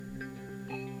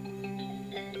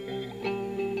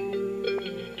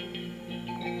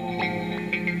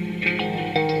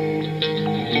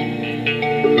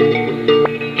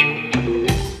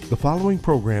following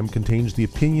program contains the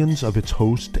opinions of its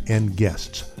host and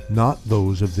guests, not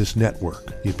those of this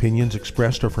network. The opinions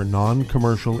expressed are for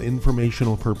non-commercial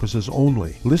informational purposes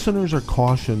only. Listeners are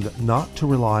cautioned not to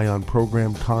rely on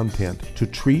program content to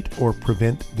treat or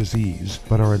prevent disease,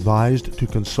 but are advised to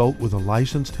consult with a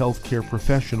licensed healthcare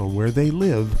professional where they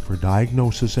live for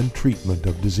diagnosis and treatment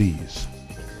of disease.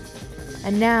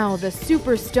 And now, the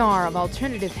superstar of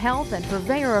alternative health and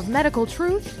purveyor of medical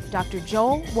truth, Dr.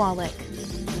 Joel Wallach.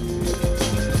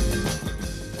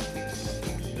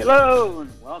 Hello,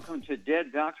 and welcome to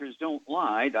Dead Doctors Don't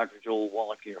Lie. Dr. Joel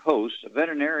Wallach, your host, a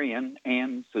veterinarian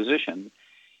and physician.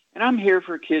 And I'm here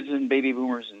for kids and baby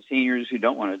boomers and seniors who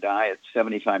don't want to die at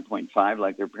 75.5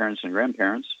 like their parents and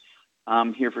grandparents.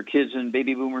 I'm here for kids and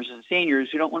baby boomers and seniors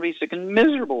who don't want to be sick and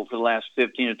miserable for the last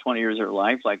 15 to 20 years of their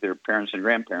life like their parents and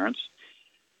grandparents.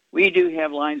 We do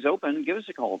have lines open. Give us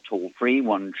a call toll-free,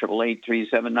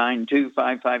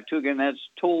 1-888-379-2552. Again, that's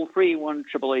toll-free,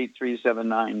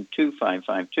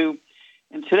 1-888-379-2552.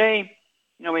 And today,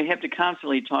 we have to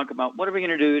constantly talk about what are we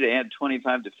going to do to add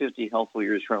 25 to 50 healthful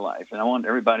years to our life. And I want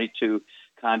everybody to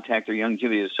contact their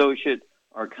Youngevity associate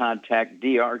or contact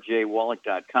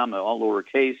drjwallach.com, all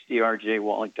lowercase,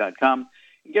 drjwallach.com.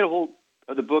 You get a hold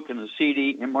of the book and the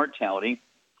CD, Immortality.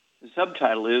 The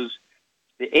subtitle is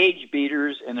The Age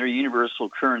Beaters and Their Universal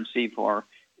Currency for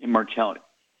Immortality.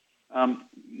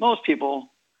 Most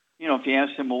people, if you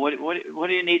ask them, well, what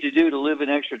do you need to do to live an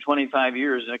extra 25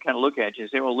 years? And I kind of look at you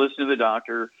and say, well, listen to the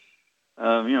doctor,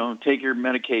 take your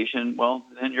medication. Well,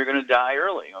 then you're going to die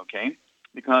early, okay?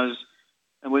 Because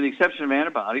with the exception of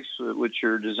antibiotics, which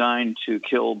are designed to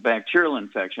kill bacterial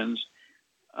infections,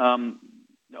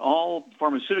 all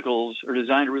pharmaceuticals are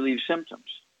designed to relieve symptoms.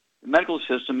 The medical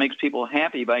system makes people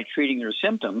happy by treating their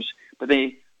symptoms, but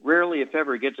they rarely, if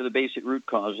ever, get to the basic root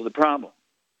cause of the problem.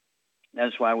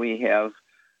 That's why we have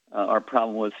our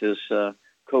problem with this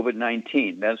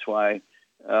COVID-19. That's why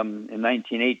in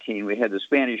 1918 we had the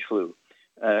Spanish flu.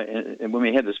 And when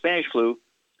we had the Spanish flu,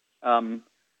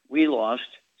 we lost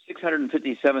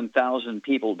 657,000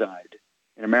 people died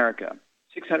in America.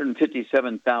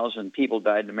 657,000 people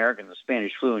died in America in the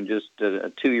Spanish flu in just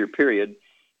a 2-year period.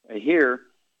 Here,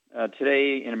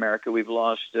 today in America, we've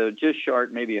lost just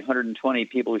short, maybe 120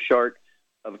 people short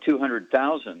of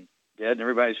 200,000 dead, and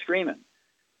everybody's screaming.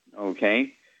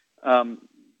 Okay?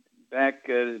 Back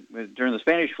during the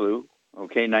Spanish flu,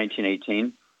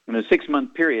 1918, in a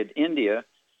 6-month period, India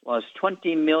lost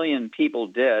 20 million people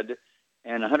dead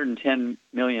and 110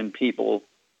 million people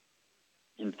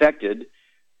infected.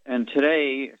 And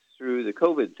today, through the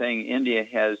COVID thing, India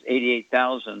has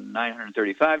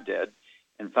 88,935 dead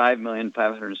and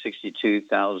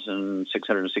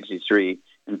 5,562,663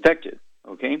 infected.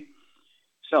 Okay,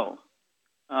 so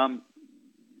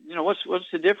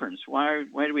what's the difference? Why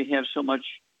do we have so much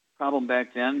problem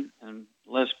back then and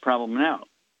less problem now?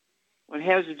 Well, it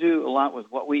has to do a lot with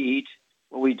what we eat,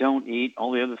 what we don't eat,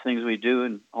 all the other things we do,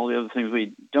 and all the other things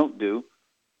we don't do.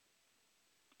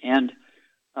 And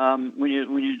when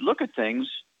you look at things,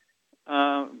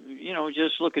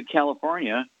 just look at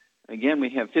California. Again, we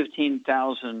have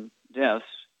 15,000 deaths,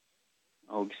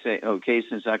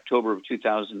 since October of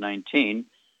 2019.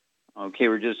 Okay,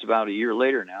 we're just about a year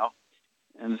later now.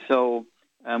 And so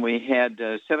we had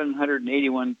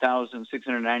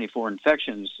 781,694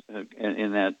 infections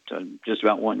in that just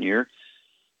about 1 year.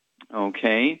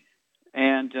 Okay,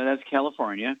 and that's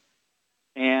California.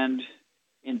 And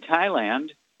in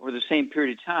Thailand, over the same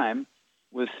period of time,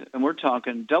 and we're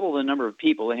talking double the number of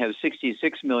people. They have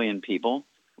 66 million people.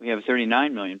 We have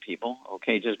 39 million people.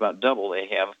 Okay, just about double they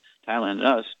have, Thailand and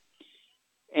us.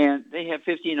 And they have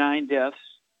 59 deaths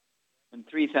and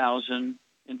 3,000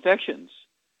 infections.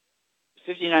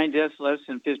 59 deaths less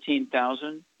than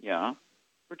 15,000? Yeah.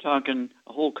 We're talking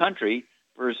a whole country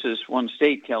versus one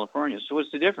state, California. So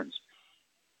what's the difference?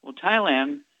 Well,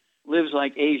 Thailand lives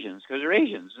like Asians because they're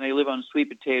Asians, and they live on sweet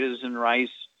potatoes and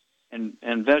rice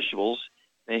and vegetables.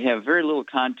 They have very little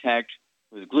contact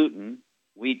with gluten,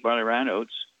 wheat, barley, rye, and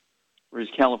oats. Whereas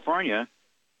California,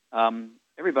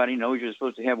 everybody knows you're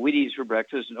supposed to have Wheaties for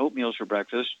breakfast and oatmeal for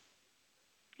breakfast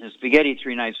and spaghetti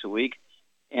 3 nights a week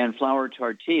and flour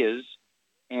tortillas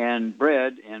and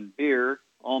bread and beer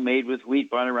all made with wheat,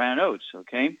 barley, rye, and oats,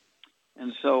 okay?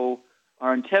 And so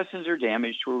our intestines are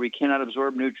damaged where we cannot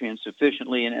absorb nutrients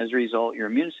sufficiently, and as a result, your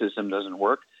immune system doesn't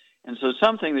work. And so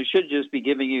something that should just be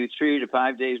giving you 3 to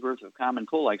 5 days' worth of common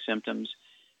cold-like symptoms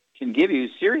can give you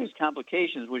serious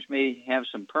complications which may have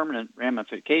some permanent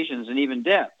ramifications and even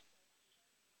death.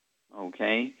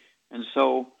 Okay? And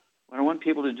so what I want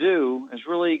people to do is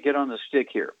really get on the stick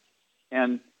here.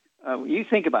 And you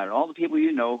think about it. All the people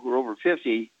you know who are over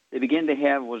 50 they begin to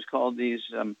have what's called these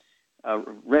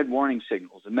red warning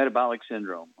signals, the metabolic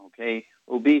syndrome, okay,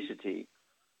 obesity,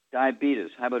 diabetes,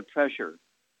 high blood pressure,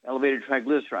 elevated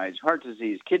triglycerides, heart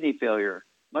disease, kidney failure,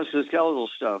 musculoskeletal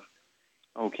stuff,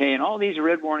 okay, and all these are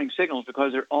red warning signals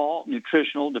because they're all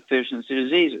nutritional deficiency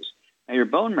diseases. Now, your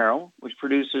bone marrow, which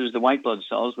produces the white blood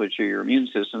cells, which are your immune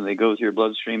system, they go through your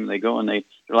bloodstream, and they go and they're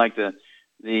like the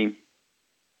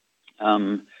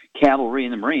cavalry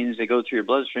and the Marines, they go through your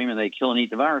bloodstream and they kill and eat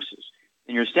the viruses.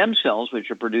 And your stem cells, which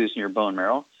are produced in your bone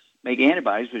marrow, make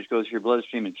antibodies, which go through your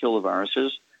bloodstream and kill the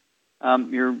viruses.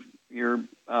 Your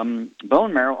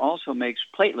bone marrow also makes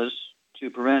platelets to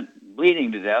prevent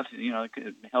bleeding to death. You know,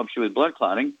 it helps you with blood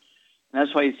clotting. And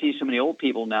that's why you see so many old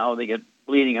people now, they get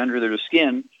bleeding under their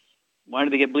skin. Why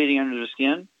do they get bleeding under the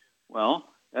skin? Well,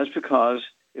 that's because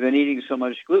they've been eating so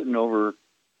much gluten over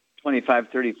 25,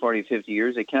 30, 40, 50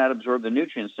 years, they cannot absorb the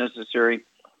nutrients necessary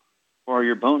for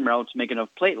your bone marrow to make enough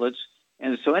platelets.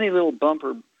 And so any little bump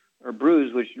or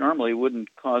bruise, which normally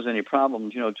wouldn't cause any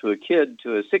problems, you know, to a kid,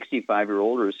 to a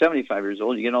 65-year-old or a 75 years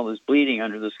old, you get all this bleeding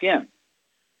under the skin.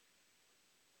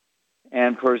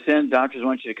 And, of course, then doctors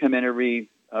want you to come in every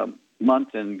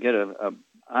month and get a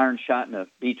iron shot and a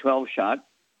B12 shot.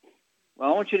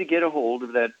 Well, I want you to get a hold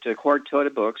of that quartet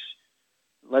of books,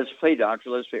 Let's Play Doctor,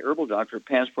 Let's Play Herbal Doctor,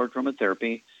 Passport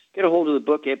Aromatherapy. Get a hold of the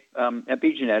book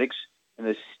Epigenetics and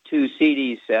the 2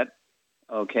 CD set,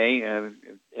 okay?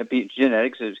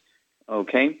 Epigenetics is,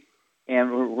 okay?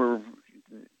 And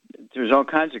there's all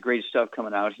kinds of great stuff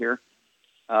coming out here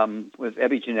with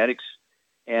epigenetics.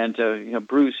 And,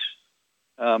 Bruce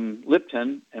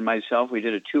Lipton and myself, we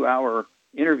did a 2-hour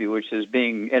interview, which is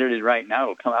being edited right now.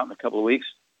 It'll come out in a couple of weeks.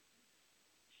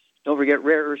 Don't forget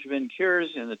Rare Earths Forbidden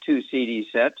Cures in the 2 CD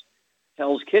set.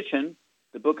 Hell's Kitchen,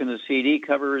 the book in the CD,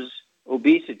 covers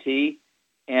obesity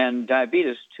and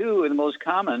diabetes, 2 of the most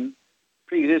common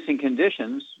pre-existing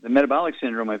conditions, the metabolic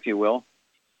syndrome, if you will,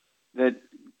 that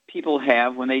people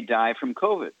have when they die from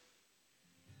COVID.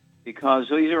 Because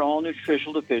these are all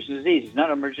nutritional deficiency diseases. None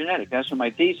of them are genetic. That's why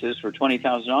my thesis for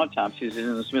 20,000 autopsies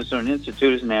in the Smithsonian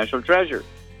Institute is a national treasure.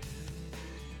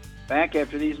 Back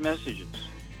after these messages.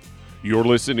 You're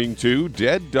listening to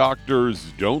Dead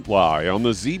Doctors Don't Lie on the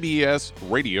ZBS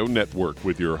Radio Network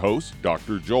with your host,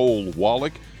 Dr. Joel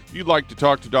Wallach. If you'd like to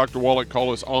talk to Dr. Wallach,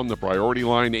 call us on the priority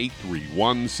line,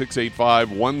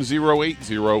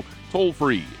 831-685-1080, toll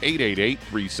free,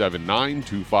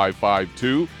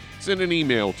 888-379-2552. Send an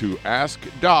email to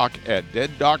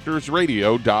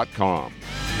askdoc@deaddoctorsradio.com.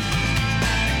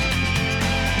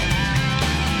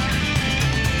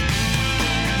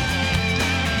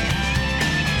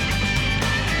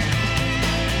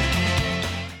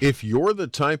 If you're the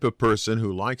type of person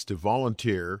who likes to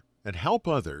volunteer and help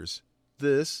others,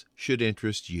 this should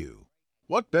interest you.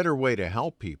 What better way to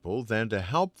help people than to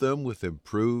help them with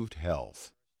improved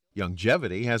health?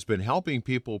 Youngevity has been helping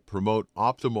people promote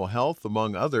optimal health,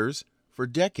 among others, for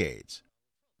decades.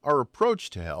 Our approach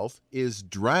to health is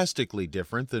drastically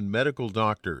different than medical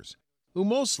doctors, who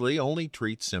mostly only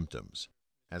treat symptoms.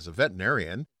 As a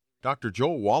veterinarian, Dr.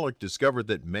 Joel Wallach discovered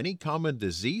that many common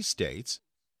disease states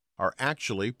are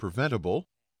actually preventable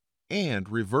and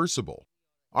reversible.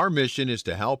 Our mission is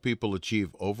to help people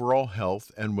achieve overall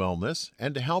health and wellness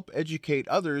and to help educate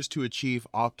others to achieve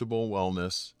optimal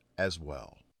wellness as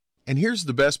well. And here's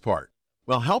the best part.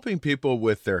 While helping people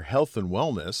with their health and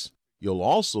wellness, you'll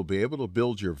also be able to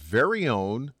build your very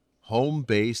own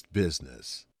home-based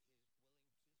business.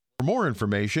 For more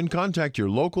information, contact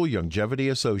your local Youngevity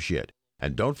associate.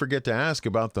 And don't forget to ask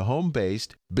about the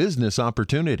home-based business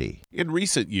opportunity. In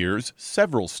recent years,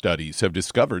 several studies have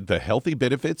discovered the healthy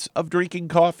benefits of drinking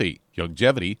coffee.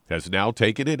 Youngevity has now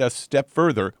taken it a step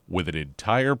further with an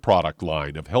entire product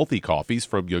line of healthy coffees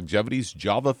from Youngevity's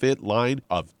JavaFit line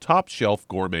of top-shelf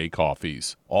gourmet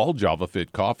coffees. All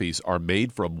JavaFit coffees are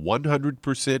made from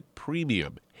 100%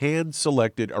 premium,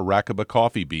 hand-selected Arabica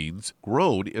coffee beans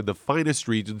grown in the finest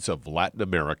regions of Latin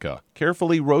America,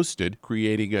 carefully roasted,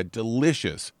 creating a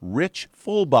delicious, rich,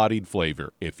 full-bodied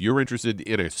flavor. If you're interested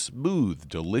in a smooth,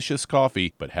 delicious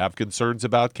coffee but have concerns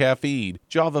about caffeine,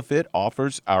 JavaFit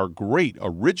offers our great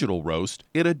original roast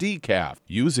in a decaf,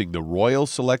 using the Royal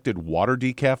Selected Water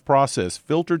Decaf process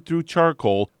filtered through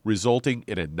charcoal, resulting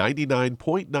in a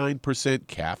 99.9%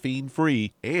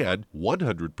 caffeine-free and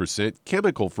 100%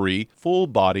 chemical-free,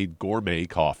 full-bodied gourmet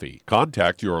coffee.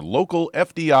 Contact your local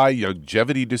FDI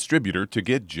Youngevity distributor to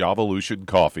get Javalution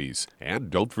coffees. And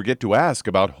don't forget to ask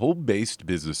about home-based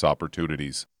business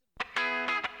opportunities.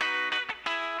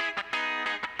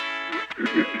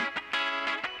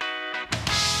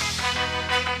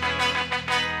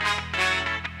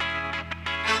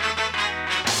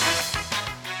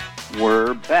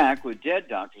 Back with Dead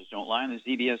Doctors Don't Lie on the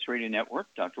ZBS Radio Network.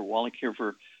 Dr. Wallach here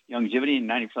for Longevity and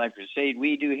 95 Crusade.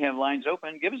 We do have lines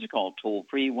open. Give us a call,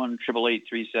 toll-free,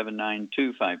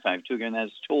 1-888-379-2552. Again,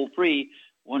 that's toll-free,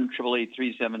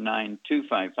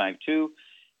 1-888-379-2552.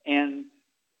 And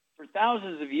for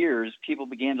thousands of years, people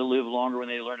began to live longer when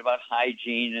they learned about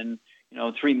hygiene and,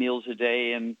 3 meals a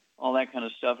day and all that kind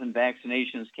of stuff, and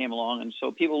vaccinations came along. And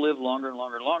so people lived longer and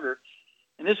longer and longer.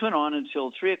 And this went on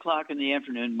until 3 o'clock in the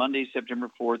afternoon, Monday, September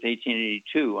 4th,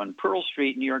 1882, on Pearl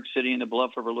Street, New York City, in the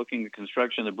bluff overlooking the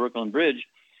construction of the Brooklyn Bridge.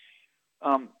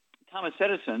 Thomas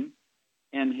Edison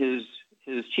and his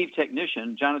chief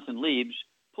technician, Jonathan Liebs,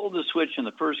 pulled the switch in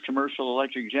the first commercial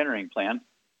electric generating plant.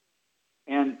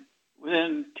 And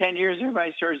within 10 years,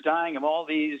 everybody starts dying of all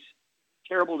these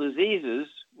terrible diseases,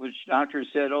 which doctors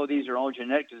said, oh, these are all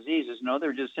genetic diseases. No,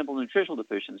 they're just simple nutritional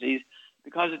deficiencies.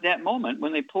 Because at that moment,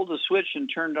 when they pulled the switch and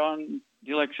turned on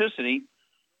the electricity,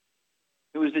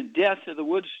 it was the death of the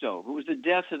wood stove. It was the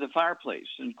death of the fireplace.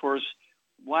 And, of course,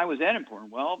 why was that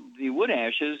important? Well, the wood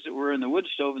ashes that were in the wood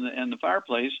stove and the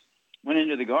fireplace went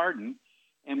into the garden.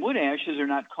 And wood ashes are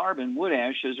not carbon. Wood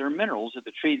ashes are minerals that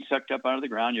the tree sucked up out of the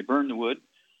ground. You burn the wood.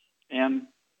 And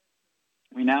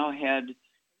we now had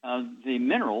the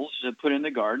minerals put in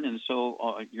the garden. And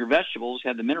so your vegetables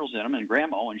had the minerals in them. And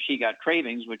Grandma, when she got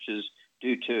cravings, which is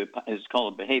due to, it's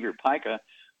called a behavior pica,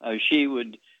 she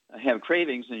would have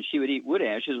cravings and she would eat wood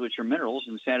ashes, which are minerals,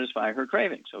 and satisfy her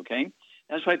cravings, okay?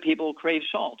 That's why people crave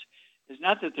salt. It's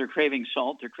not that they're craving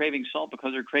salt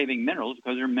because they're craving minerals,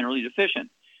 because they're minerally deficient,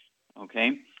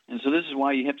 okay? And so this is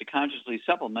why you have to consciously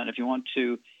supplement if you want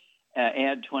to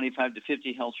add 25 to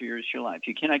 50 healthy years to your life.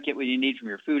 You cannot get what you need from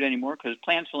your food anymore because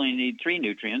plants only need 3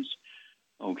 nutrients,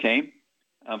 okay,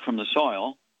 from the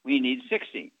soil. We need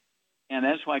 60. And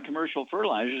that's why commercial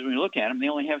fertilizers, when you look at them, they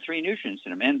only have 3 nutrients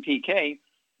in them. NPK,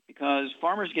 because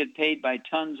farmers get paid by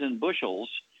tons and bushels.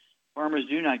 Farmers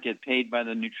do not get paid by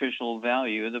the nutritional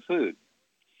value of the food.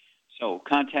 So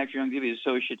contact your Longevity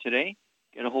associate today.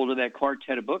 Get a hold of that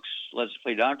quartet of books, Let's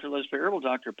Play Doctor, Let's Play Herbal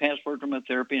Doctor, Passport to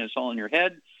Aromatherapy, and It's All in Your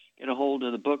Head. Get a hold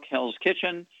of the book Hell's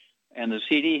Kitchen and the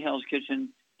CD Hell's Kitchen.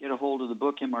 Get a hold of the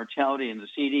book Immortality and the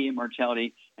CD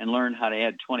Immortality, and learn how to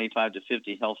add 25 to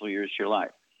 50 healthful years to your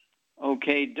life.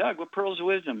 Okay, Doug, what pearls of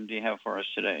wisdom do you have for us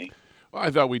today? Well, I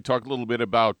thought we'd talk a little bit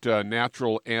about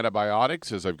natural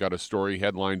antibiotics, as I've got a story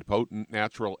headlined, Potent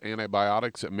Natural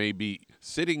Antibiotics That May Be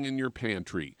Sitting in Your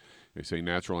Pantry. They say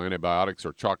natural antibiotics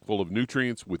are chock full of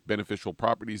nutrients with beneficial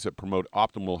properties that promote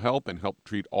optimal health and help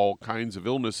treat all kinds of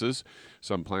illnesses.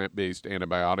 Some plant-based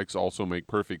antibiotics also make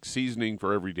perfect seasoning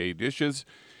for everyday dishes.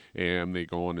 And they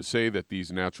go on to say that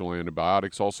these natural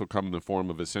antibiotics also come in the form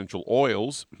of essential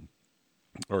oils,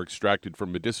 are extracted from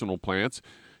medicinal plants.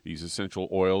 These essential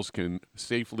oils can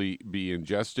safely be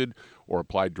ingested or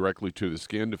applied directly to the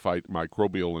skin to fight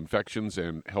microbial infections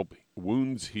and help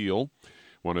wounds heal.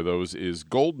 One of those is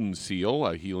golden seal,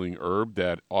 a healing herb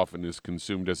that often is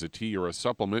consumed as a tea or a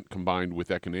supplement combined with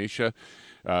echinacea.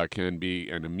 Can be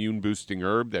an immune-boosting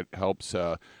herb that helps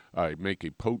make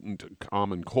a potent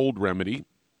common cold remedy.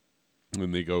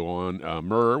 And they go on,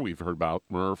 myrrh. We've heard about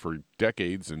myrrh for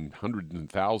decades and hundreds and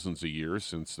thousands of years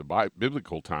since the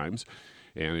biblical times.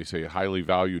 And they say a highly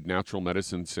valued natural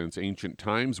medicine since ancient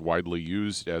times, widely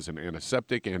used as an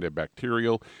antiseptic,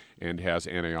 antibacterial, and has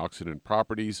antioxidant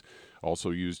properties.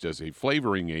 Also used as a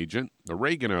flavoring agent.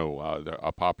 Oregano,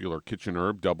 a popular kitchen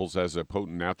herb, doubles as a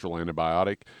potent natural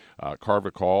antibiotic.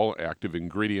 Carvacol, active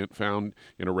ingredient found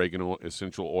in oregano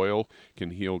essential oil,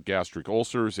 can heal gastric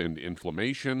ulcers and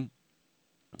inflammation.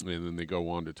 And then they go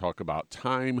on to talk about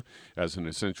thyme as an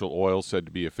essential oil said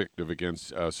to be effective against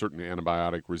certain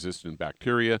antibiotic-resistant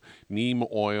bacteria. Neem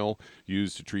oil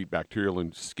used to treat bacterial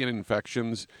and skin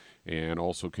infections and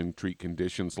also can treat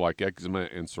conditions like eczema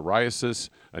and psoriasis.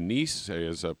 Anise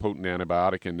is a potent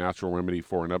antibiotic and natural remedy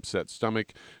for an upset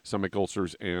stomach, stomach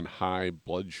ulcers, and high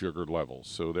blood sugar levels.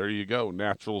 So there you go.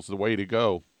 Natural's the way to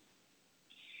go.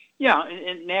 Yeah,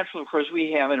 and natural, of course,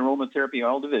 we have an aromatherapy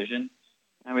oil division.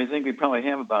 I mean, I think we probably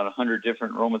have about 100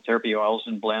 different aromatherapy oils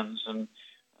and blends. And,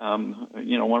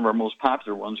 one of our most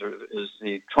popular ones is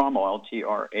the trauma oil,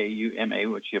 Trauma,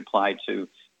 which you apply to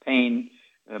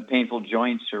painful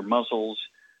joints or muscles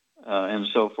and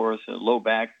so forth, low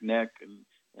back, neck,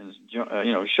 and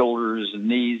shoulders and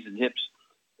knees and hips.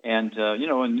 And,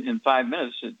 in 5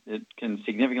 minutes, it can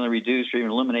significantly reduce or even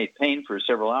eliminate pain for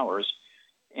several hours.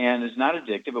 And it's not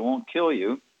addictive. It won't kill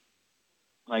you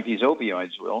like these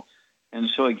opioids will. And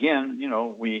so, again,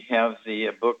 we have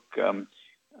the book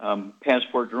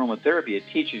Passport to Aromatherapy. It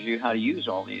teaches you how to use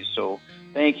all these. So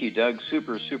thank you, Doug.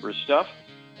 Super, super stuff.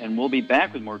 And we'll be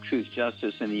back with more Truth,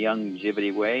 Justice, and the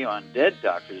Youngevity Way on Dead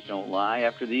Doctors Don't Lie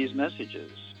after these messages.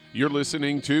 You're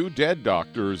listening to Dead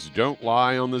Doctors Don't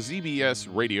Lie on the ZBS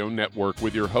Radio Network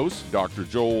with your host, Dr.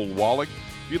 Joel Wallach.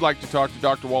 If you'd like to talk to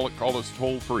Dr. Wallach, call us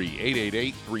toll-free,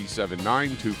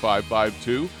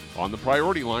 888-379-2552. On the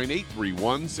priority line,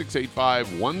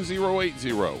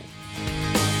 831-685-1080.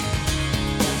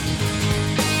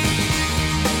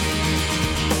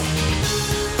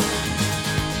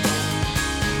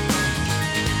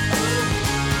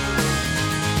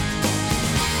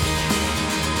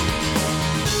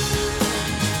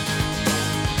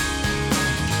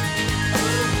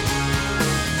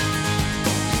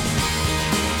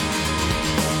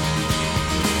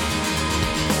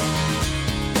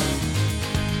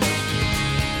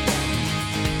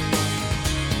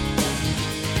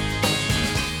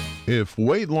 If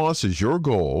weight loss is your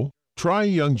goal, try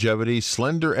Youngevity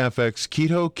Slender FX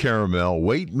Keto Caramel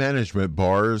Weight Management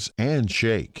Bars and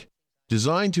Shake.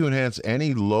 Designed to enhance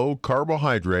any low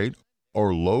carbohydrate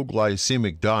or low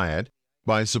glycemic diet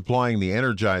by supplying the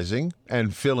energizing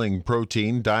and filling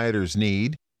protein dieters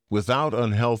need without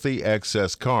unhealthy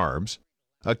excess carbs,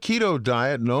 a keto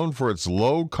diet known for its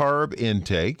low carb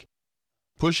intake,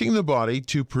 pushing the body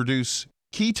to produce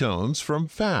ketones from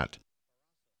fat.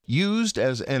 Used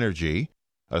as energy,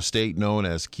 a state known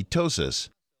as ketosis,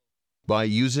 by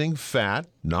using fat,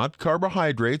 not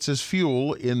carbohydrates, as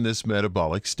fuel in this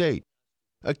metabolic state.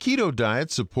 A keto diet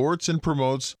supports and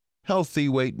promotes healthy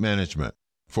weight management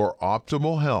for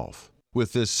optimal health.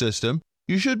 With this system,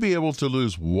 you should be able to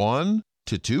lose 1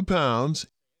 to 2 pounds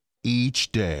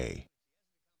each day.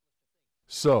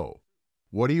 So,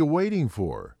 what are you waiting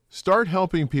for? Start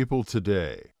helping people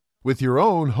today with your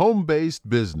own home-based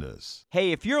business.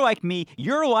 Hey, if you're like me,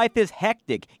 your life is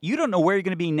hectic. You don't know where you're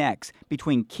going to be next.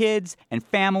 Between kids and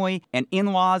family and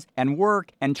in-laws and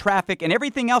work and traffic and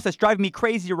everything else that's driving me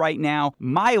crazy right now,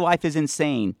 my life is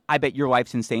insane. I bet your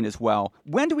life's insane as well.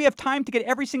 When do we have time to get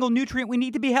every single nutrient we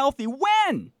need to be healthy?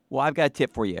 When? Well, I've got a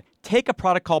tip for you. Take a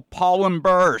product called Pollen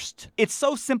Burst. It's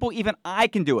so simple, even I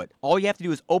can do it. All you have to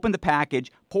do is open the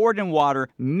package, pour it in water,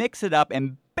 mix it up,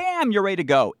 and bam, you're ready to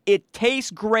go. It tastes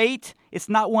great. It's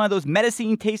not one of those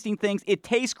medicine tasting things. It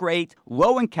tastes great,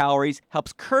 low in calories,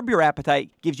 helps curb your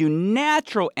appetite, gives you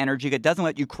natural energy that doesn't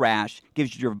let you crash,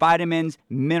 gives you your vitamins,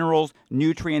 minerals,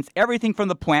 nutrients, everything from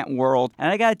the plant world.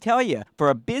 And I gotta tell you, for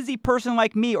a busy person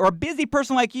like me or a busy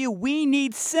person like you, we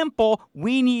need simple,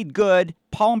 we need good.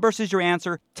 Pollen Burst is your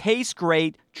answer. Tastes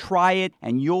great. Try it,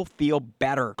 and you'll feel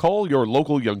better. Call your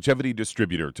local Youngevity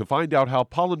distributor to find out how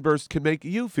Pollen Burst can make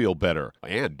you feel better.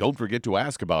 And don't forget to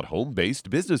ask about home-based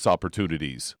business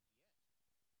opportunities.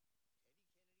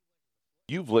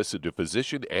 You've listened to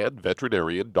physician and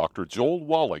veterinarian Dr. Joel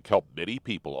Wallach help many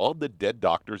people on the Dead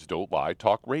Doctors Don't Lie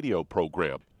talk radio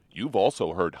program. You've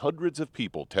also heard hundreds of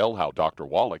people tell how Dr.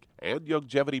 Wallach and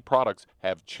Youngevity products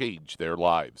have changed their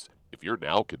lives. If you're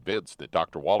now convinced that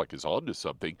Dr. Wallach is onto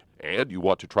something and you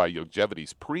want to try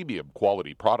Youngevity's premium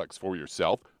quality products for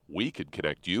yourself, we can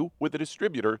connect you with a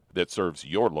distributor that serves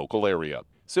your local area.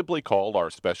 Simply call our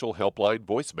special helpline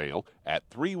voicemail at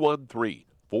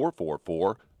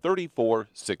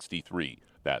 313-444-3463.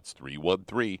 That's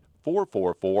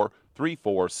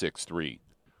 313-444-3463.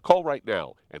 Call right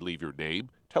now and leave your name,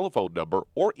 telephone number,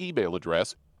 or email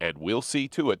address, and we'll see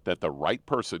to it that the right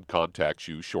person contacts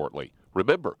you shortly.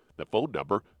 Remember, the phone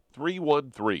number,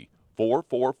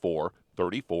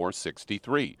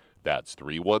 313-444-3463. That's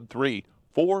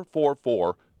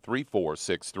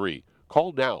 313-444-3463.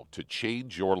 Call now to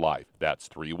change your life. That's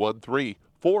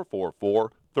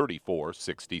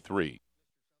 313-444-3463.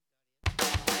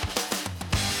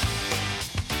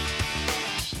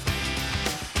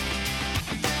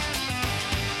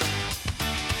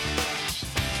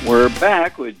 We're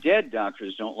back with Dead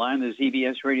Doctors Don't Lie on the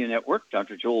ZBS Radio Network.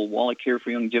 Dr. Joel Wallach here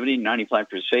for Youngevity 95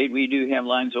 Crusade. We do have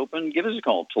lines open. Give us a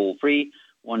call, toll-free,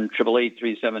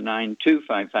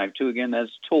 1-888-379-2552. Again, that's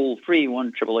toll-free,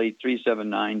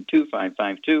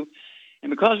 1-888-379-2552. And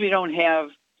because we don't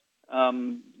have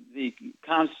the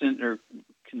constant or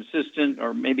consistent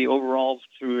or maybe overall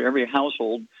through every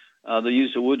household the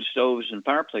use of wood stoves and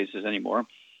fireplaces anymore,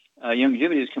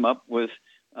 Youngevity has come up with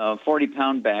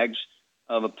 40-pound bags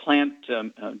of a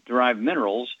plant-derived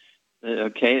minerals.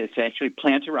 Okay, it's actually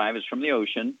plant-derived. It's from the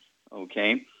ocean.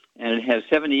 Okay, and it has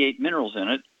 78 minerals in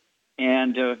it.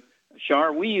 And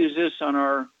Shar, we use this on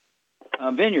our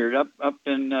vineyard up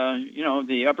in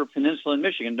the Upper Peninsula in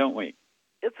Michigan, don't we?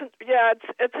 It's a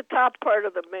top part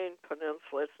of the main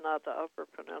peninsula. It's not the Upper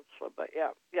Peninsula, but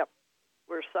yep.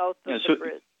 We're south of the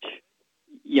bridge.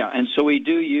 Yeah, and so we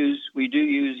do use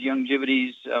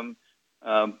Youngevity's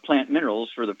plant minerals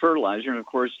for the fertilizer. And, of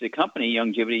course, the company,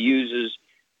 Youngevity, uses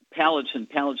pallets and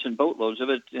pallets and boatloads of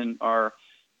it in our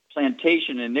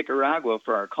plantation in Nicaragua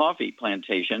for our coffee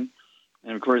plantation.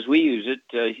 And, of course, we use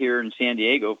it here in San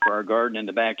Diego for our garden in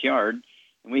the backyard.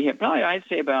 And we have probably, I'd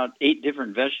say, about 8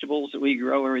 different vegetables that we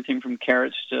grow, everything from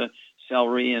carrots to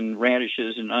celery and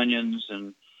radishes and onions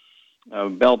and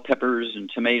bell peppers and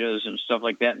tomatoes and stuff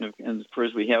like that. And of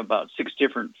course, we have about 6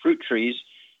 different fruit trees,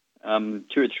 2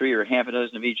 or 3 or half a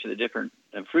dozen of each of the different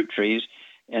fruit trees.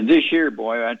 And this year,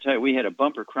 boy, I tell you, we had a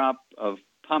bumper crop of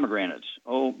pomegranates.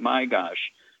 Oh, my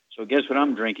gosh. So guess what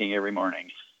I'm drinking every morning?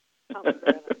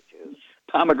 Pomegranate juice.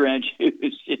 Pomegranate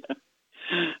juice, yeah.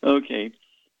 Okay.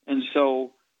 And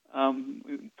so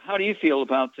how do you feel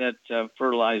about that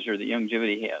fertilizer that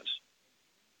Youngevity has?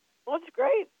 Well, it's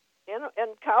great. And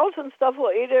cows and stuff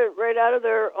will eat it right out of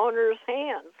their owner's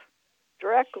hands,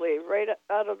 directly, right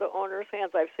out of the owner's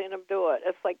hands. I've seen them do it.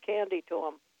 It's like candy to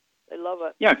them. They love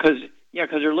it. Yeah, because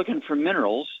they're looking for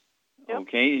minerals. Yep.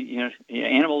 Okay,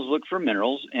 animals look for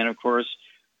minerals, and of course,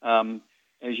 as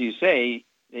you say,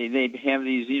 they have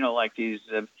these, like these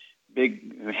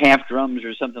big half drums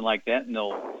or something like that, and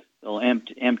they'll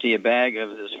empty a bag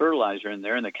of this fertilizer in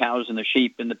there, and the cows and the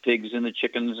sheep and the pigs and the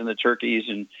chickens and the turkeys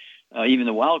and even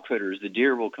the wild critters, the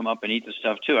deer will come up and eat the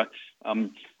stuff too.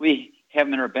 We have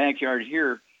them in our backyard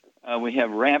here. We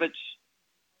have rabbits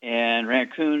and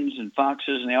raccoons and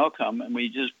foxes, and they all come, and we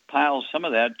just pile some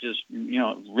of that, just,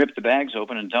 rip the bags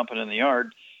open and dump it in the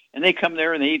yard. And they come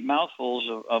there and they eat mouthfuls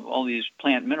of all these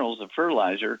plant minerals of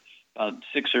fertilizer, about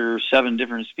 6 or 7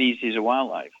 different species of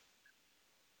wildlife.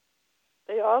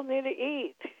 They all need to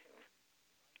eat.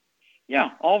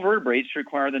 Yeah, all vertebrates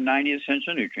require the 90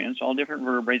 essential nutrients. All different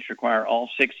vertebrates require all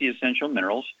 60 essential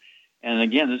minerals. And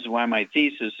again, this is why my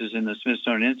thesis is in the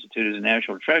Smithsonian Institute as a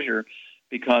national treasure,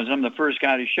 because I'm the first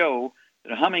guy to show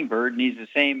that a hummingbird needs the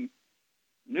same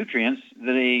nutrients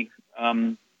that a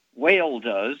whale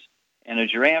does, and a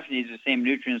giraffe needs the same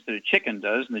nutrients that a chicken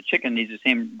does, and the chicken needs the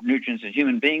same nutrients that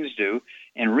human beings do,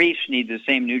 and reefs need the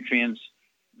same nutrients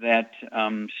that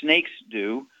snakes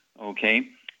do, okay?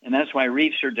 And that's why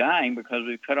reefs are dying, because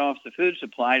we've cut off the food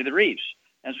supply to the reefs.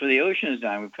 That's why the ocean is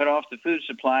dying. We've cut off the food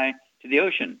supply to the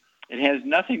ocean. It has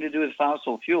nothing to do with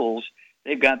fossil fuels.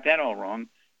 They've got that all wrong.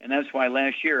 And that's why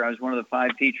last year I was one of the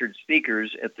 5 featured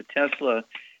speakers at the Tesla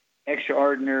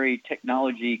Extraordinary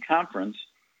Technology Conference.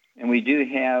 And we do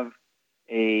have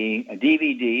a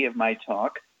DVD of my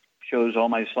talk, shows all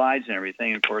my slides and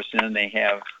everything. Of course, then they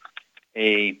have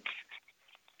a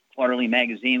quarterly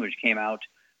magazine, which came out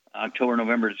October,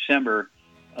 November, December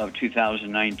of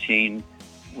 2019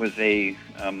 with a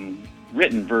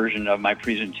written version of my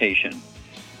presentation,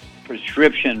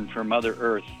 Prescription for Mother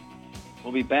Earth.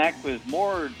 We'll be back with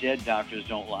more Dead Doctors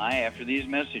Don't Lie after these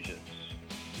messages.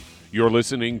 You're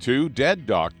listening to Dead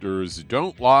Doctors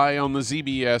Don't Lie on the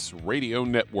ZBS Radio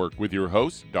Network with your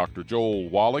host, Dr. Joel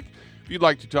Wallach. If you'd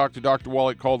like to talk to Dr.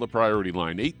 Wallach, call the priority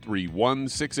line,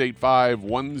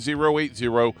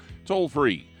 831-685-1080, toll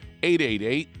free,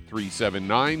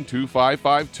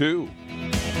 888-379-2552.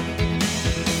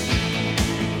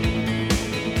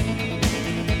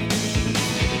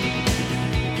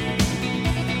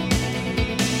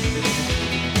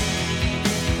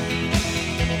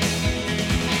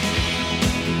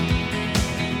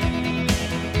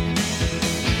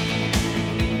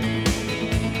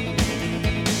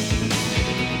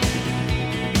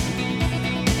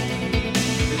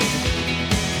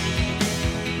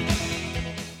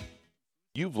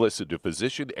 You've listened to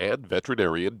physician and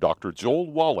veterinarian Dr.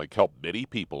 Joel Wallach help many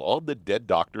people on the Dead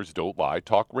Doctors Don't Lie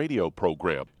talk radio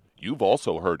program. You've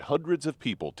also heard hundreds of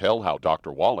people tell how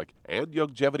Dr. Wallach and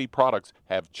Youngevity products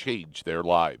have changed their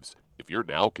lives. If you're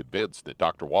now convinced that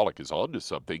Dr. Wallach is onto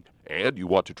something and you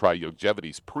want to try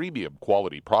Youngevity's premium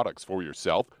quality products for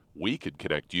yourself, we can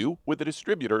connect you with a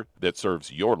distributor that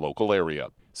serves your local area.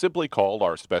 Simply call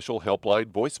our special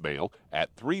helpline voicemail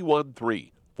at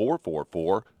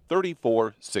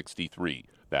 313-444-3463.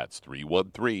 That's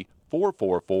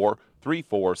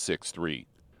 313-444-3463.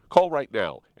 Call right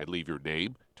now and leave your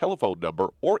name, telephone number,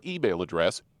 or email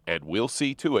address, and we'll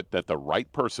see to it that the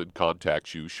right person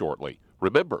contacts you shortly.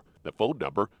 Remember, the phone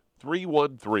number,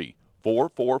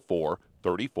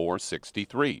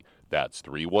 313-444-3463. That's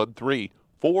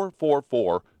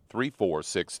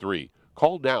 313-444-3463.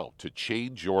 Call now to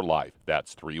change your life.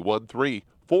 That's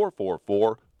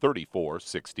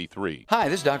 313-444-3463. Hi,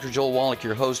 this is Dr. Joel Wallach,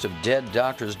 your host of Dead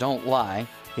Doctors Don't Lie.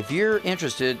 If you're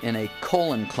interested in a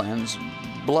colon cleanse,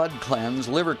 blood cleanse,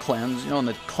 liver cleanse, in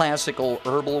the classical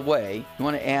herbal way, you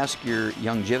want to ask your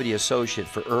Youngevity associate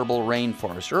for Herbal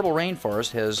Rainforest. Herbal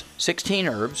Rainforest has 16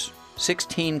 herbs,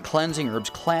 16 cleansing herbs,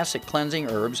 classic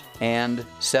cleansing herbs, and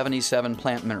 77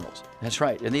 plant minerals. That's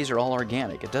right, and these are all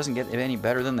organic. It doesn't get any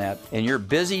better than that. In your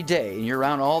busy day, and you're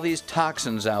around all these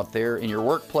toxins out there in your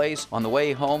workplace, on the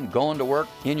way home, going to work,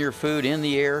 in your food, in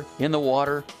the air, in the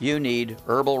water, you need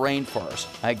Herbal Rainforest.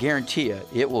 I guarantee you,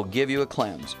 it will give you a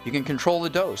cleanse. You can control the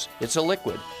dose. It's a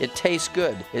liquid. It tastes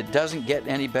good. It doesn't get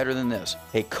any better than this.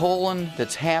 A colon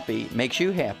that's happy makes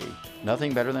you happy.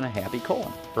 Nothing better than a happy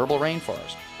colon. Herbal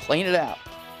Rainforest. Clean it out.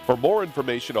 For more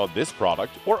information on this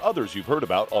product or others you've heard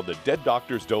about on the Dead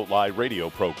Doctors Don't Lie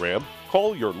radio program,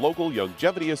 call your local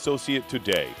Youngevity associate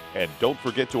today. And don't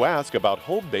forget to ask about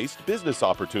home-based business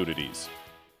opportunities.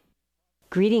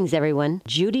 Greetings, everyone.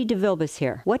 Judy DeVilbus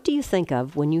here. What do you think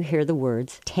of when you hear the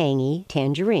words tangy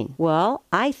tangerine? Well,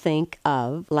 I think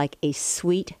of like a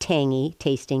sweet, tangy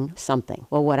tasting something.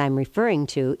 Well, what I'm referring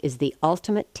to is the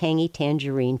Ultimate Tangy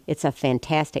Tangerine. It's a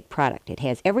fantastic product. It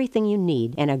has everything you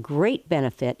need, and a great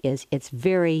benefit is it's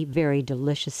very, very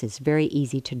delicious. It's very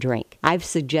easy to drink. I've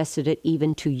suggested it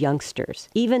even to youngsters.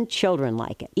 Even children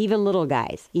like it. Even little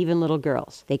guys. Even little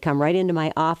girls. They come right into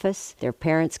my office. Their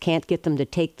parents can't get them to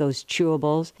take those chewables,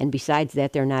 and besides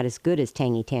that, they're not as good as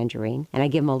Tangy Tangerine. And I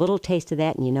give them a little taste of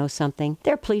that, and you know something?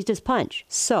 They're pleased as punch.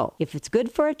 So, if it's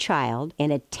good for a child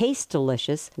and it tastes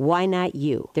delicious, why not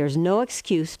you? There's no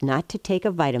excuse not to take a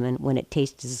vitamin when it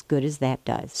tastes as good as that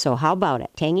does. So how about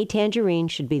it? Tangy Tangerine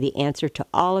should be the answer to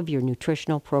all of your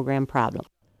nutritional program problems.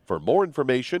 For more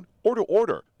information or to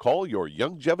order, call your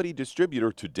Youngevity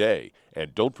distributor today.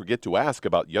 And don't forget to ask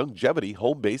about Youngevity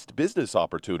home-based business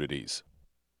opportunities.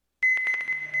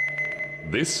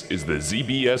 This is the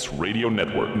ZBS Radio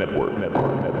Network.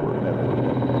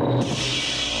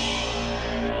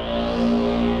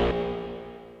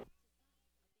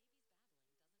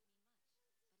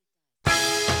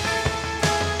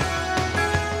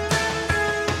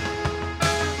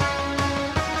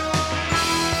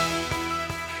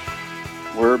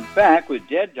 We're back with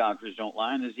Dead Doctors Don't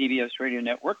Lie on the ZBS Radio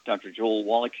Network. Dr. Joel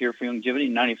Wallach here for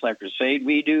Youngevity 95 Crusade.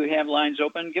 We do have lines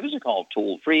open. Give us a call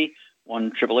toll-free.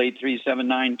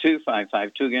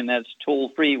 1-888-379-2552. Again, that's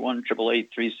toll-free,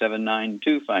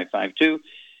 1-888-379-2552.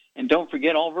 And don't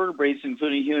forget, all vertebrates,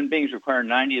 including human beings, require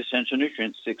 90 essential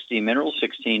nutrients, 60 minerals,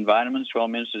 16 vitamins,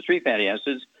 12 minerals, 3 fatty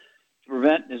acids to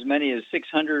prevent as many as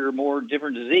 600 or more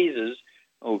different diseases.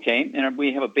 Okay, and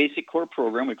we have a basic core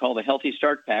program we call the Healthy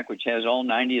Start Pack, which has all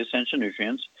 90 essential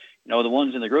nutrients. You know, the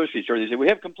ones in the grocery store, they say, we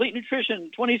have complete nutrition,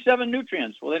 27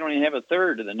 nutrients. Well, they don't even have a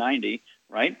third of the 90,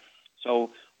 right? So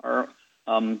our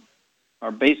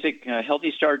basic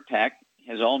Healthy Start Pack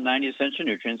has all 90 essential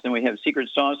nutrients. Then we have secret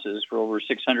sauces for over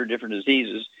 600 different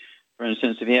diseases. For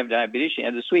instance, if you have diabetes, you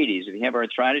have the Sweeties. If you have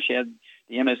arthritis, you have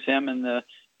the MSM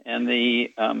and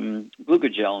the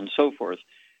glucogel and so forth.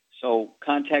 So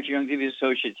contact your Youngevity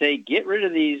associate today. Get rid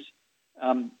of these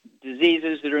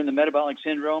diseases that are in the metabolic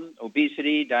syndrome: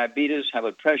 obesity, diabetes, high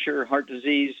blood pressure, heart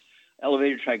disease,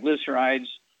 elevated triglycerides,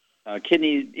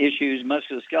 kidney issues,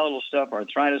 musculoskeletal stuff,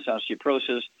 arthritis,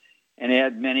 osteoporosis, and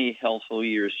add many healthful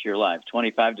years to your life,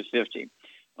 25 to 50.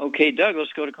 Okay, Doug,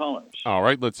 let's go to callers. All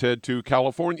right, let's head to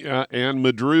California. And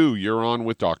Madru, you're on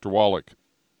with Dr. Wallach.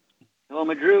 Hello,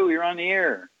 Madru, you're on the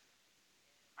air.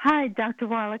 Hi, Dr.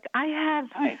 Wallach. I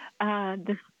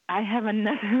have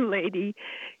another lady.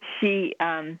 She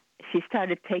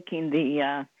started taking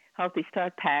the Healthy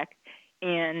Start Pack,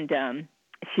 and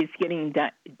she's getting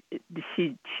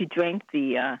she drank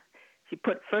the she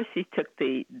took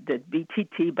the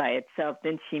BTT by itself,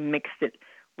 then she mixed it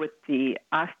with the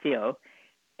osteo,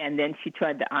 and then she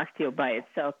tried the osteo by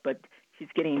itself, but she's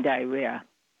getting diarrhea.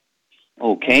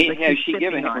 Okay, has she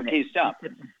given up? Okay, stop.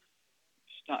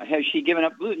 Has she given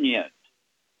up gluten yet?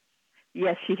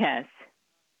 Yes, she has.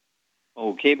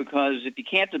 Okay, because if you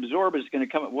can't absorb it, it's going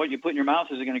to come. What you put in your mouth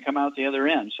is going to come out the other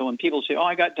end. So when people say, "Oh,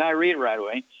 I got diarrhea right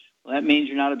away," well, that means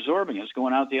you're not absorbing it. It's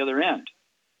going out the other end.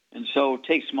 And so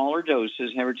take smaller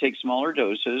doses. Have her take smaller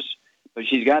doses. But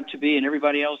she's got to be, and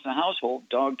everybody else in the household,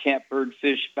 dog, cat, bird,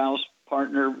 fish, spouse,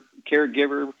 partner,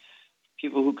 caregiver,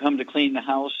 people who come to clean the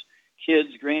house, kids,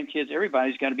 grandkids,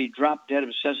 everybody's got to be drop dead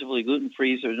obsessively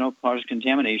gluten-free so there's no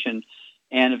cross-contamination.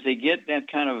 And if they get that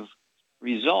kind of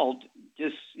result,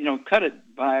 just, cut it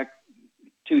by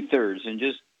 2/3 and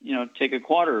just, take a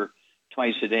quarter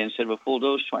twice a day instead of a full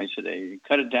dose twice a day.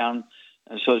 Cut it down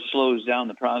so it slows down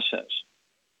the process.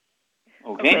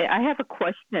 Okay, I have a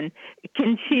question.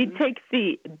 Can she take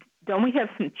don't we have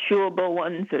some chewable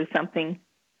ones or something?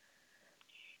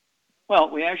 Well,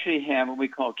 we actually have what we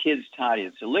call Kids Toddy.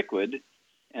 It's a liquid,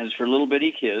 and it's for little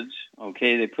bitty kids.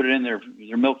 Okay, they put it in their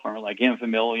milk formula, like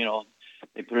Enfamil,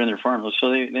 they put it in their formula.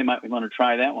 So they might want to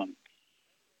try that one.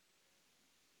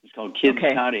 It's called Kids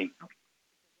Toddy.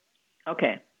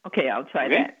 Okay, I'll try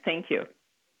that. Thank you.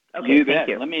 Okay, you thank bet.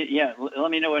 you. Let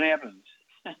me know what happens.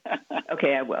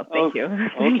 Okay, I will. Thank you.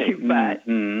 Thank you. Bye.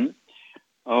 Mm-hmm.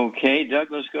 Okay,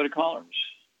 Doug, let's go to callers.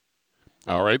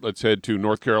 All right, let's head to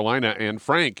North Carolina. And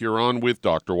Frank, you're on with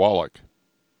Dr. Wallach.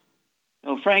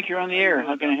 Oh, Frank, you're on the air.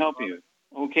 How can I help you?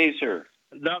 Okay, sir.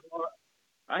 Dr. Wallach,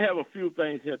 I have a few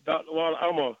things here. Dr.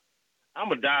 Wallach,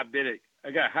 I'm a diabetic.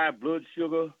 I got high blood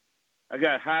sugar. I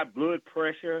got high blood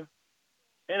pressure.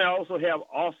 And I also have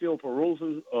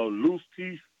osteoporosis, loose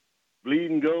teeth,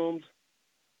 bleeding gums.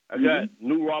 I got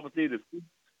neuropathy, the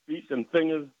feet and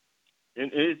fingers.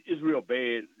 And it's real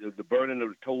bad, the burning of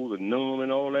the toes and numb and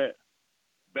all that.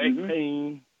 Back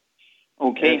pain.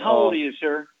 Okay, and, how old are you,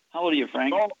 sir? How old are you,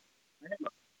 Frank? How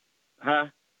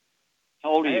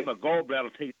old are you? I have a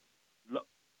gallbladder taken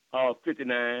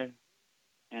 59.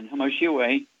 And how much you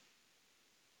weigh?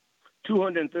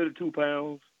 232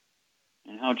 pounds.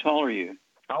 And how tall are you?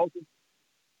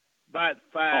 About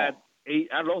 5'8".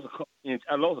 I lost a couple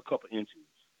inches.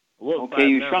 Okay,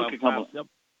 you shrunk a couple.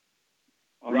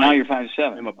 Oh, now you're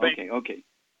 5'7". Okay.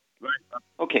 Right.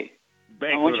 Okay.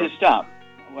 I want you to stop.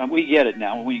 We get it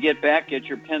now. When you get back, get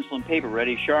your pencil and paper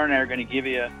ready. Shar and I are going to give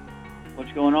you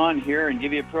what's going on here and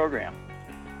give you a program.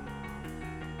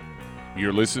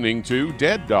 You're listening to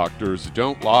Dead Doctors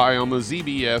Don't Lie on the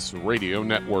ZBS Radio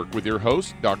Network with your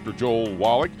host, Dr. Joel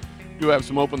Wallach. You have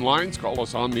some open lines. Call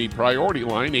us on the priority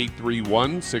line,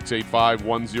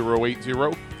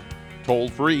 831-685-1080. Toll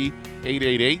free,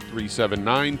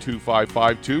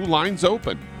 888-379-2552. Lines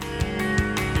open.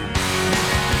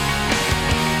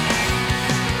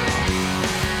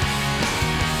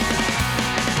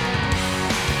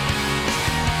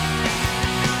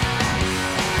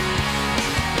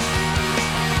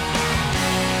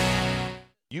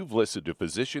 You've listened to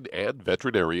physician and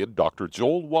veterinarian Dr.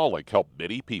 Joel Wallach help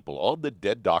many people on the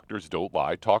Dead Doctors Don't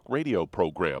Lie talk radio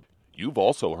program. You've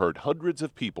also heard hundreds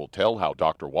of people tell how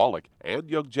Dr. Wallach and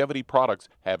Youngevity products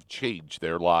have changed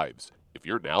their lives. If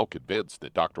you're now convinced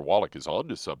that Dr. Wallach is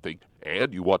onto something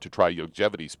and you want to try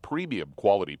Youngevity's premium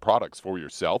quality products for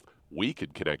yourself, we can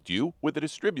connect you with a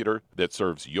distributor that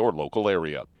serves your local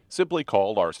area. Simply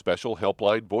call our special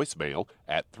helpline voicemail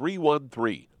at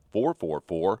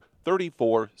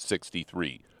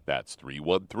 313-444-3463. That's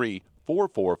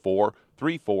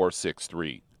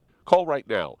 313-444-3463. Call right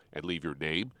now and leave your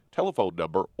name, telephone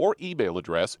number, or email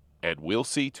address, and we'll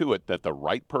see to it that the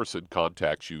right person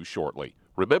contacts you shortly.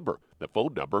 Remember, the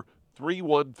phone number,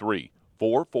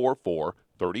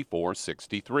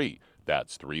 313-444-3463.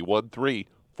 That's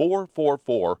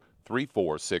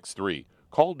 313-444-3463.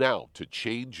 Call now to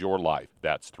change your life.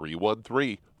 That's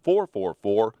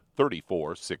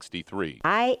 313-444-3463.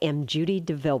 I am Judy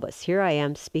DeVilbus. Here I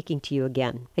am speaking to you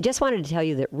again. I just wanted to tell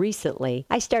you that recently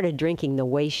I started drinking the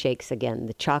Whey Shakes again,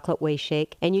 the chocolate Whey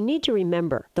Shake. And you need to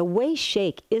remember, the Whey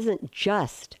Shake isn't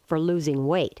just for losing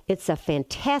weight. It's a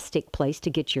fantastic place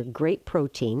to get your great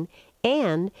protein.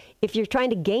 And if you're trying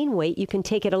to gain weight, you can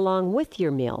take it along with your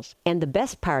meals. And the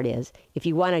best part is, if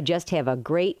you want to just have a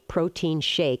great protein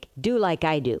shake, do like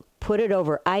I do. Put it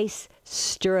over ice,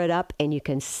 stir it up, and you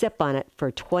can sip on it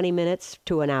for 20 minutes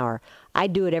to an hour. I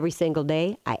do it every single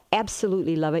day. I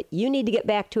absolutely love it. You need to get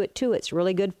back to it too. It's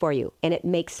really good for you. And it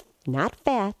makes not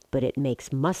fat, but it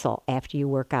makes muscle after you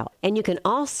work out. And you can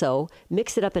also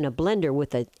mix it up in a blender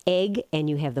with an egg, and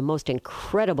you have the most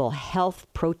incredible health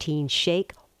protein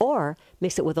shake. Or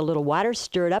mix it with a little water,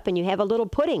 stir it up, and you have a little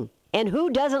pudding. And who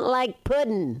doesn't like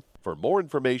pudding? For more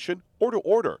information or to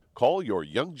order, call your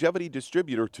Youngevity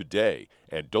distributor today.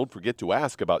 And don't forget to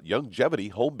ask about Youngevity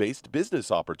home-based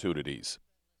business opportunities.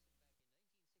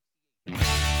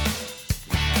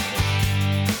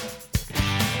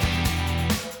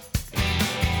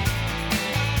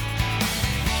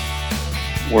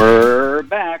 We're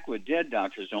back with Dead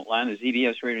Doctors Don't Lie on the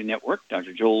ZBS Radio Network.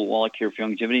 Dr. Joel Wallach here for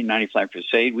Youngevity, 95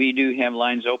 Crusade. We do have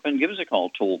lines open. Give us a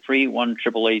call, toll-free,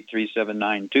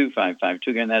 1-888-379-2552.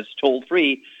 Again, that's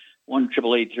toll-free,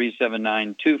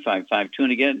 1-888-379-2552.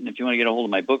 And again, if you want to get a hold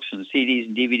of my books and CDs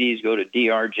and DVDs, go to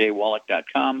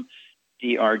drjwallach.com,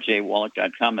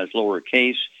 drjwallach.com. That's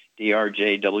lowercase,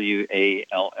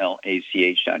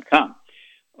 drjwallach.com.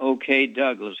 Okay,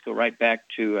 Doug, let's go right back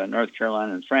to North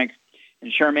Carolina and Frank.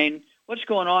 And Charmaine, what's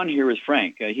going on here with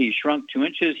Frank? He's shrunk 2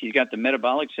 inches. He's got the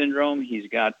metabolic syndrome. He's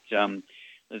got,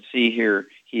 let's see here,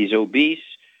 he's obese.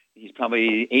 He's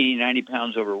probably 80, 90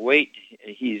 pounds overweight.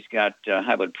 He's got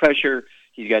high blood pressure.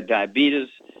 He's got diabetes.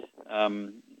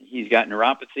 He's got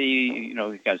neuropathy. You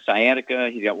know, he's got sciatica.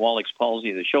 He's got Wallach's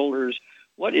palsy of the shoulders.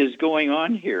 What is going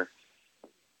on here?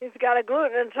 He's got a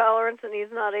gluten intolerance, and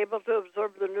he's not able to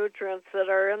absorb the nutrients that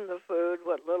are in the food,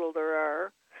 what little there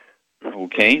are.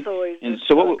 Okay.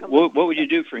 So what would you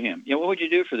do for him? Yeah, what would you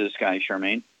do for this guy,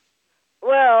 Charmaine?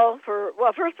 Well,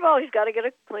 first of all, he's got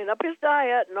to clean up his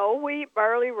diet. No wheat,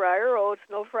 barley, rye, or oats.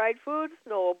 No fried foods.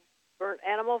 No burnt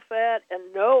animal fat,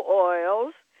 and no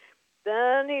oils.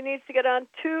 Then he needs to get on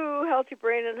 2 Healthy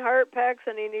Brain and Heart packs,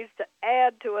 and he needs to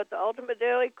add to it the Ultimate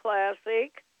Daily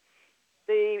Classic,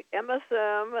 the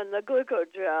MSM, and the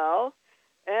Glucogel,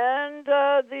 and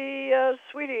the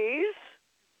Sweeties.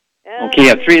 And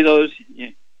okay, 3 of those.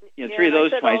 Yeah, 3 of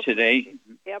those twice a day.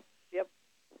 Yep.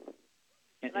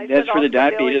 And that's for the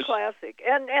diabetes. Classic,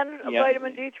 and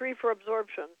vitamin D3 for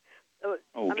absorption. Okay.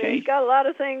 I mean, he's got a lot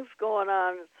of things going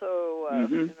on, so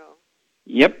you know.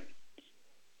 Yep.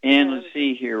 And let's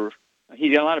see here.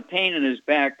 He's got a lot of pain in his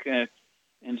back,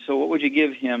 and so what would you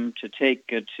give him to take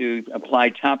to apply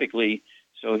topically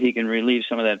so he can relieve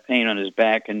some of that pain on his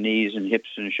back and knees and hips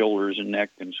and shoulders and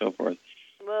neck and so forth?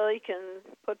 Well, he can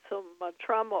put some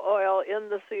trauma oil in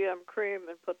the CM cream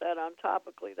and put that on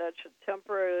topically. That should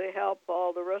temporarily help.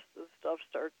 All the rest of the stuff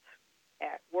starts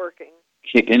working.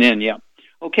 Kicking in, yeah.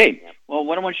 Okay. Yep. Well,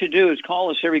 what I want you to do is call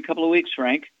us every couple of weeks,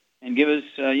 Frank, and give us,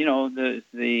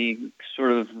 the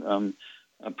sort of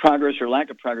progress or lack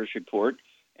of progress report.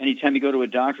 Anytime you go to a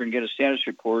doctor and get a status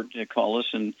report, call us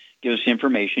and give us the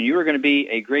information. You are going to be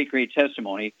a great, great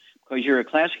testimony because you're a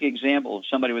classic example of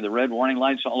somebody with the red warning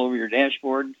lights all over your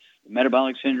dashboard,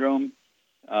 metabolic syndrome,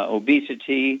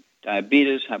 obesity,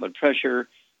 diabetes, high blood pressure.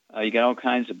 You got all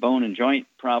kinds of bone and joint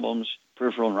problems,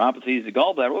 peripheral neuropathies, the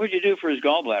gallbladder. What would you do for his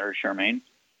gallbladder, Charmaine?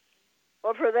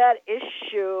 Well, for that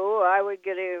issue, I would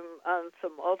get him on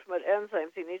some Ultimate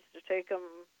Enzymes. He needs to take them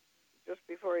just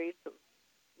before he eats a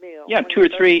meal. Yeah, 2 or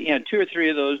 3. Yeah, 2 or 3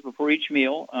 of those before each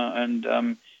meal, and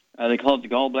they call it the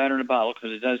gallbladder in a bottle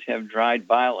because it does have dried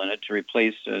bile in it to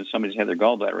replace somebody's had their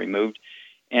gallbladder removed.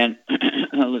 And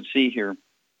let's see here.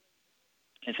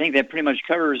 I think that pretty much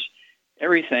covers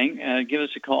everything. Give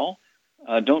us a call.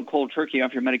 Don't cold turkey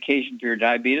off your medication for your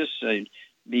diabetes.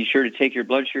 Be sure to take your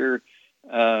blood sugar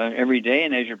every day,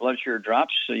 and as your blood sugar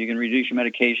drops, so you can reduce your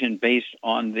medication based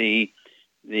on the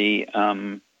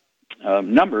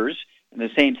numbers. And the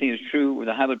same thing is true with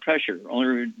the high blood pressure.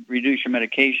 Only reduce your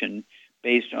medication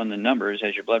based on the numbers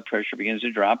as your blood pressure begins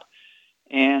to drop.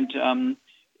 And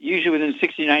usually within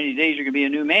 60, 90 days, you're going to be a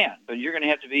new man. But you're going to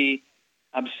have to be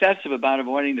obsessive about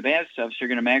avoiding the bad stuff, so you're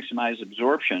going to maximize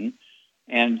absorption.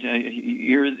 And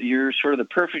you're sort of the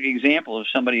perfect example of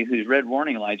somebody whose red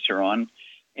warning lights are on.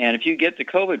 And if you get the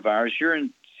COVID virus, you're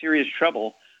in serious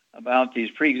trouble about these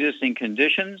pre-existing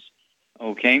conditions,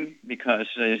 okay, because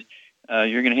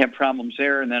you're going to have problems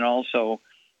there. And then also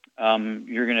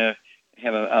you're going to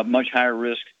have a much higher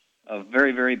risk of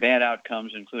very, very bad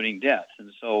outcomes, including death.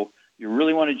 And so you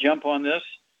really want to jump on this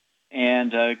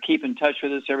and keep in touch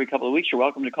with us every couple of weeks. You're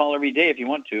welcome to call every day if you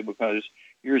want to, because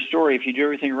your story, if you do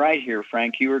everything right here,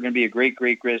 Frank, you are going to be a great,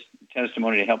 great, great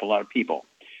testimony to help a lot of people.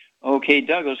 Okay,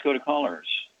 Doug, let's go to callers.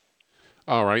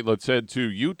 All right, let's head to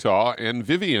Utah. And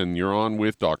Vivian, you're on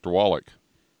with Dr. Wallach.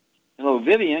 Hello,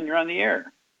 Vivian, you're on the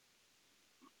air.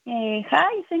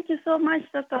 Hi, thank you so much,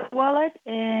 Dr. Wallach.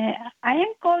 I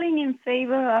am calling in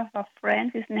favor of a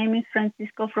friend. His name is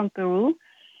Francisco from Peru,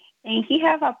 and he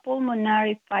has a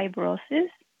pulmonary fibrosis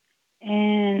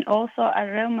and also a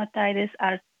rheumatoid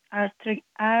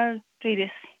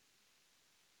arthritis.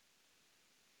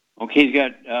 Okay, he's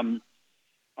got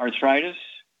arthritis?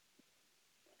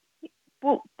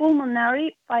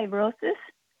 Pulmonary fibrosis,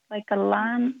 like a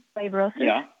lung fibrosis.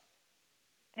 Yeah.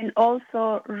 And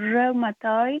also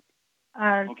rheumatoid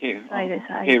arthritis.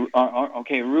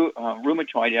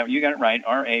 Rheumatoid, yeah, you got it right,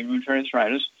 R-A, rheumatoid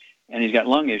arthritis, and he's got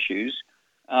lung issues.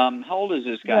 How old is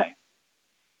this guy? Yeah.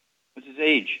 What's his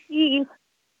age?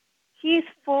 He's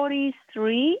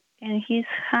 43, and he's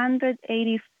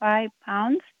 185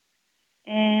 pounds,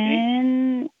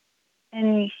 and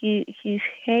his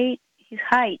height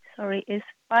is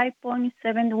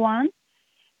 5.71.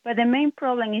 But the main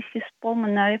problem is his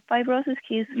pulmonary fibrosis.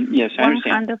 He's yes, I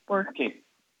understand. 100%. Okay.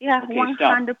 Yeah, okay,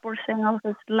 100% of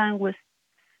his lung with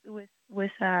what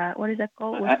is that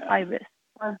called? With fibrous.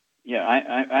 Well, yeah,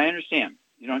 I understand.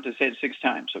 You don't have to say it 6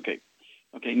 times. Okay.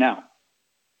 Okay. Now,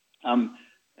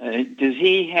 does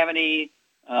he have any?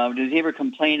 Does he ever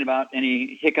complain about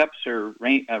any hiccups or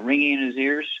ringing in his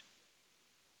ears?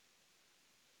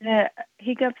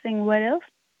 Hiccups and what else?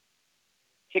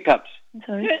 Hiccups. I'm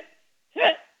sorry.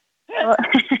 Does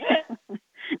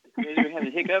he ever have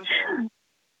the hiccups?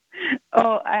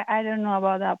 Oh, I don't know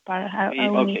about that part. I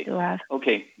will need to ask.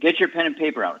 Okay, get your pen and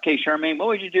paper out. Okay, Charmaine, what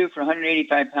would you do for a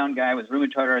 185-pound guy with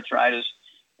rheumatoid arthritis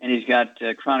and he's got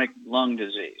chronic lung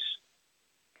disease.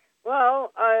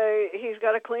 Well, he's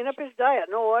got to clean up his diet.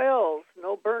 No oils,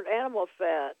 no burnt animal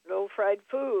fat, no fried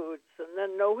foods, and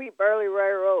then no wheat, barley, rye,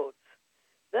 or oats.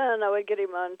 Then I would get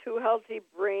him on 2 healthy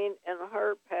brain and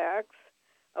heart packs.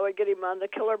 I would get him on the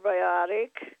Killer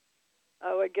Biotic.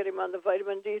 I would get him on the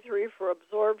vitamin D3 for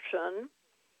absorption.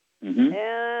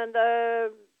 And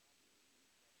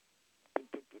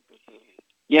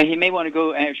yeah, he may want to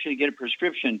go actually get a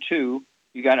prescription too.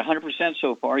 You got 100%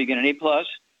 so far. You get an A+,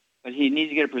 but he needs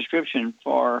to get a prescription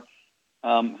for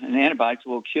an antibiotic that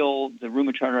will kill the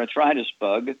rheumatoid arthritis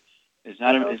bug. It's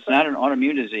not an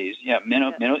autoimmune disease. Yeah,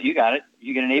 you got it.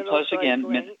 You get an A+ again,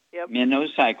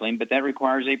 minocycline, but that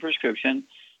requires a prescription.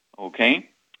 Okay,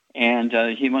 and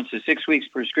he wants a 6 weeks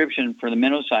prescription for the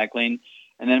minocycline,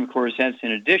 and then of course that's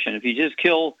in addition. If you just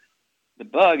kill the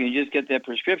bug and you just get that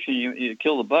prescription, you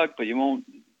kill the bug, but you won't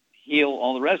heal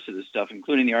all the rest of the stuff,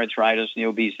 including the arthritis and the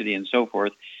obesity and so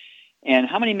forth. And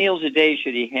how many meals a day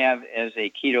should he have as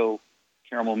a keto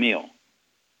caramel meal?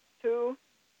 2.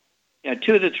 Yeah,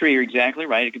 2 of the 3 are exactly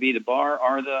right. It could be the bar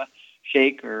or the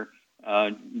shake, or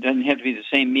doesn't have to be the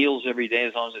same meals every day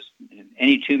as long as it's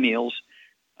any 2 meals,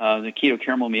 the keto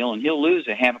caramel meal. And he'll lose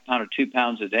a half a pound or 2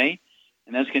 pounds a day,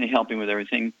 and that's going to help him with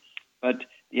everything. But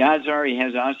the odds are he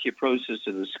has osteoporosis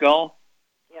of the skull.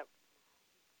 Yep.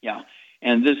 Yeah,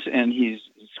 and he's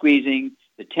squeezing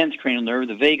the 10th cranial nerve,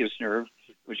 the vagus nerve,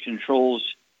 which controls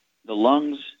the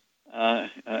lungs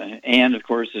and, of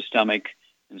course, the stomach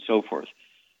and so forth.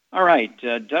 All right,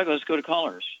 Doug, let's go to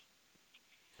callers.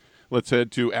 Let's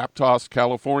head to Aptos,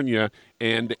 California.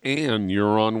 And Ann,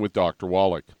 you're on with Dr.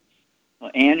 Wallach.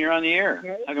 Well, Ann, you're on the air.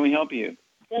 Okay. How can we help you?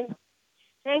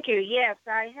 Thank you. Yes,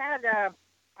 I had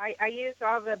I use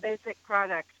all the basic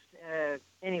products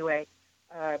anyway.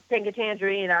 Pink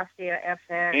Tangerine, Ostea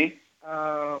FX.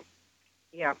 Okay.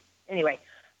 Yeah. Anyway,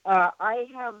 I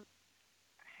have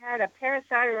had a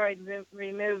parathyroid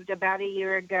removed about a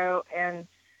year ago, and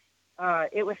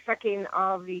it was sucking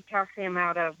all the calcium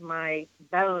out of my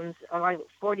bones, like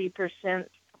 40%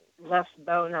 less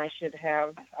bone I should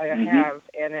have.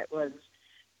 And it was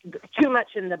too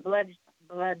much in the blood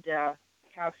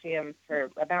calcium for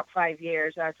about 5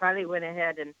 years. I finally went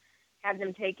ahead and had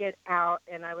them take it out,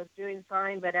 and I was doing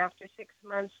fine. But after 6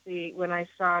 months, when I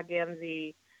saw again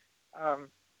the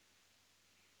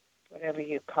whatever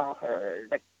you call her,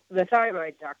 the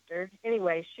thyroid doctor.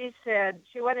 Anyway, she said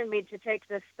she wanted me to take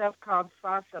this stuff called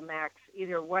Fosamax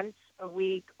either once a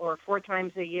week or 4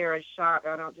 times a year, a shot.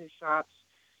 I don't do shots.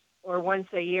 Or once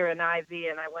a year an IV,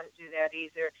 and I wouldn't do that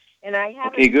either. And I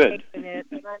haven't taken it.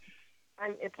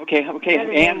 And Okay.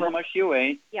 Ann, how much do you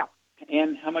weigh? Yeah.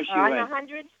 Ann, how much do you I'm weigh?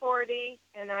 140,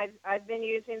 and I've been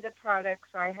using the products.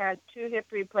 I had 2 hip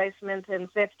replacements in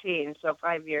 15, so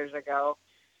 5 years ago.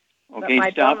 Okay, but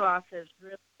my stop. bone loss is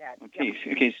really bad. Okay,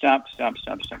 stop.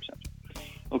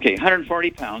 Okay,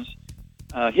 140 pounds,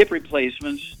 hip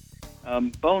replacements,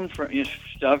 bone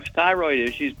stuff, thyroid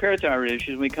issues, parathyroid issues.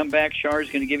 When we come back, Char's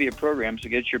going to give you a program, so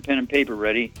get your pen and paper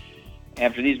ready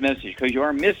after these messages, because you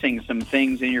are missing some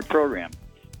things in your program.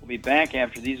 We'll be back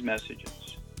after these messages.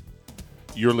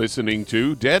 You're listening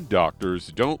to Dead Doctors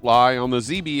Don't Lie on the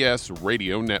ZBS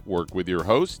Radio Network with your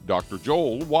host, Dr.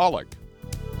 Joel Wallach.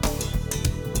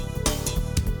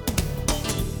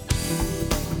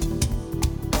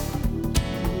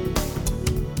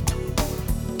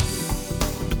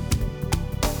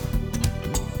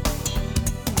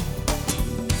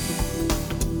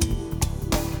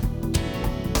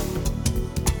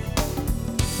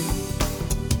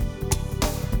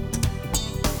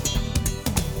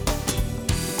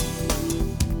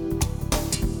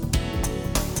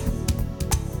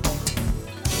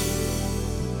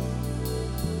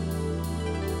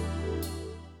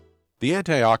 The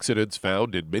antioxidants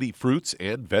found in many fruits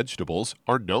and vegetables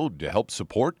are known to help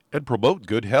support and promote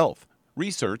good health.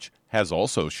 Research has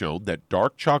also shown that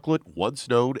dark chocolate, once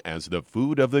known as the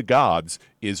food of the gods,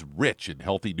 is rich in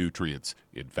healthy nutrients.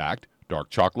 In fact,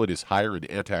 dark chocolate is higher in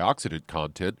antioxidant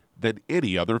content than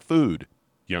any other food.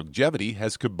 Youngevity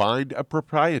has combined a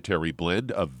proprietary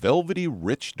blend of velvety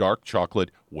rich dark chocolate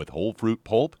with whole fruit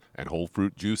pulp and whole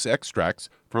fruit juice extracts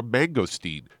from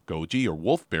mangosteen, goji or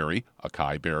wolfberry,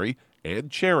 acai berry,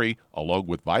 and cherry, along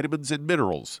with vitamins and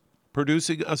minerals,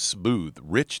 producing a smooth,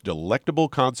 rich, delectable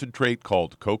concentrate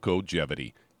called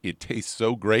Cocogevity. It tastes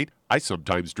so great, I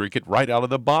sometimes drink it right out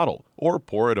of the bottle or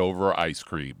pour it over ice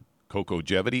cream.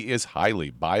 Cocogevity is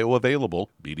highly bioavailable,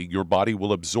 meaning your body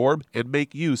will absorb and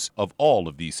make use of all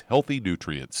of these healthy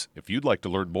nutrients. If you'd like to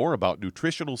learn more about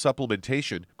nutritional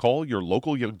supplementation, call your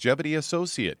local Youngevity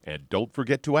associate, and don't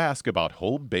forget to ask about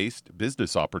home-based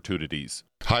business opportunities.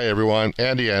 Hi everyone,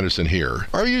 Andy Anderson here.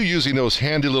 Are you using those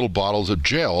handy little bottles of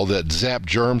gel that zap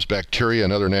germs, bacteria,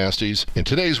 and other nasties? In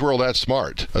today's world, that's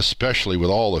smart, especially with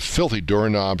all the filthy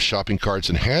doorknobs, shopping carts,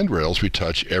 and handrails we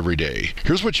touch every day.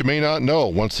 Here's what you may not know.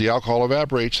 Once the alcohol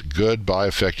evaporates, goodbye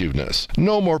effectiveness.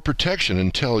 No more protection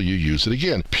until you use it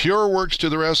again. PureWorks to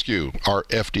the rescue. Our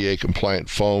FDA-compliant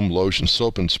foam, lotion,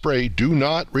 soap, and spray do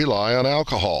not rely on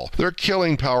alcohol. Their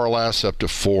killing power lasts up to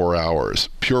 4 hours.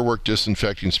 PureWorks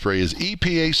disinfecting spray is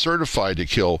EPA certified to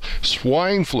kill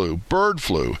swine flu, bird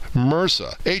flu,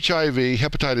 MRSA, HIV,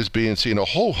 hepatitis B and C, and a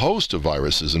whole host of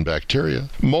viruses and bacteria.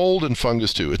 Mold and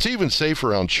fungus too. It's even safe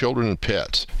around children and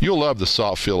pets. You'll love the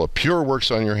soft feel of PureWorks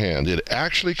on your hand. It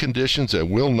actually conditions and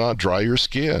will not dry your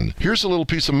skin. Here's a little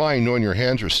peace of mind knowing your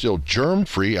hands are still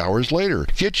germ-free hours later.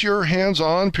 Get your hands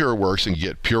on PureWorks and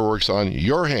get PureWorks on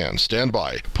your hands. Stand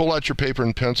by. Pull out your paper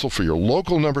and pencil for your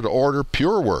local number to order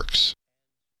PureWorks.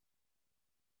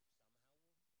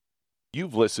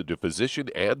 You've listened to physician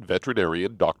and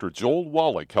veterinarian Dr. Joel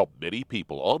Wallach help many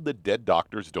people on the Dead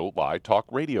Doctors Don't Lie talk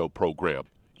radio program.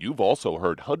 You've also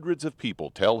heard hundreds of people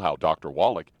tell how Dr.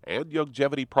 Wallach and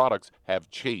Youngevity products have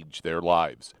changed their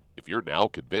lives. If you're now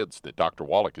convinced that Dr.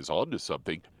 Wallach is onto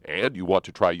something and you want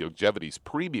to try Youngevity's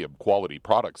premium quality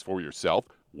products for yourself,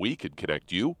 we can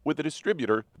connect you with a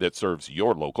distributor that serves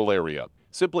your local area.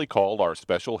 Simply call our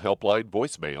special helpline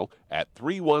voicemail at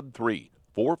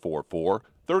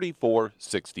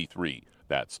 313-444-3463.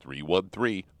 That's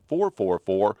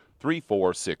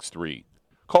 313-444-3463.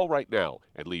 Call right now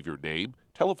and leave your name,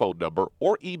 telephone number,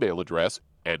 or email address,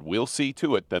 and we'll see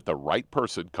to it that the right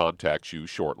person contacts you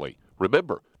shortly.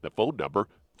 Remember, the phone number,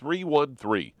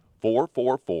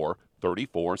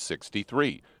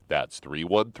 313-444-3463. That's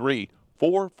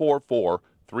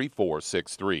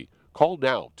 313-444-3463. Call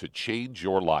now to change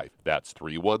your life. That's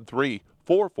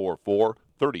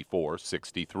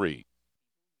 313-444-3463.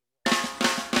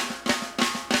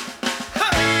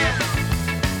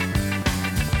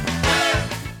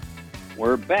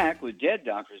 We're back with Dead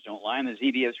Doctors Don't Lie on the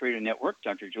ZBS Radio Network.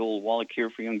 Dr. Joel Wallach here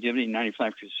for Youngevity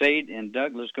 95 Crusade. And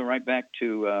Doug, let's go right back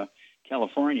to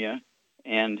California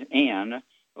and Ann.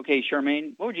 Okay,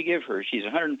 Charmaine, what would you give her? She's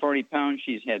 140 pounds.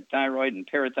 She's had thyroid and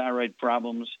parathyroid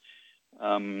problems,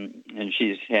 and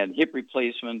she's had hip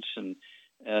replacements, and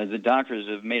the doctors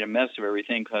have made a mess of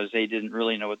everything because they didn't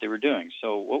really know what they were doing.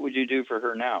 So what would you do for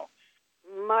her now?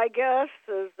 My guess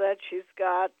is that she's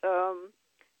got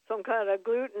some kind of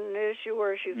gluten issue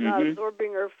where she's not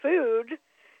absorbing her food,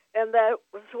 and that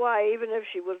was why even if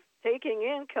she was taking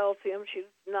in calcium, she's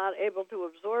not able to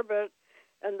absorb it,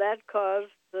 and that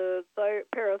caused the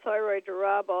parathyroid to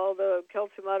rob all the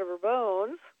calcium out of her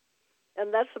bones.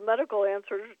 And that's the medical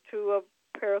answer to a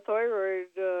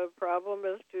parathyroid problem,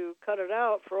 is to cut it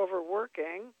out for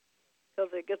overworking,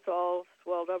 because it gets all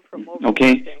swelled up from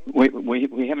overworking. Okay,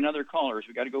 we have another caller, so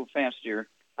we got to go fast here.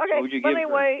 Okay, what would you give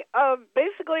anyway,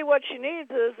 basically what she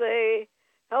needs is a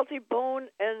healthy bone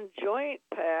and joint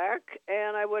pack,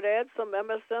 and I would add some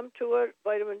MSM to it,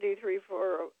 vitamin D3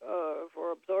 for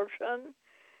absorption,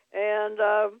 and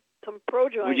some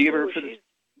ProJoint. Would you give her for this?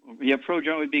 Yeah,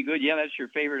 ProJoint would be good. Yeah, that's your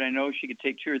favorite. I know she could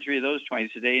take 2 or 3 of those twice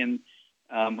a day. And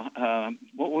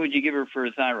what would you give her for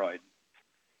thyroid?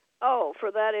 Oh,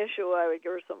 for that issue, I would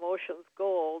give her some Ocean's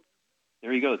Gold.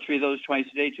 There you go. 3 of those twice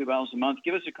a day, 2 bottles a month.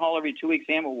 Give us a call every 2 weeks,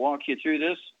 and we'll walk you through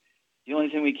this. The only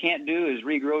thing we can't do is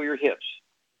regrow your hips.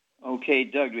 Okay,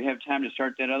 Doug, do we have time to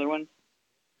start that other one?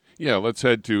 Yeah, let's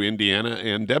head to Indiana.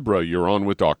 And Deborah, you're on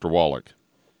with Dr. Wallach.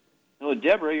 Oh,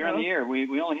 Deborah, you're on the air.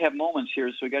 We only have moments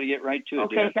here, so we got to get right to it.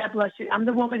 Okay, Deborah. God bless you. I'm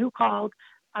the woman who called.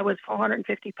 I was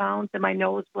 450 pounds, and my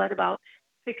nose bled about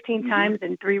 16 times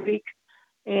in 3 weeks.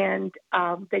 And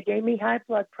they gave me high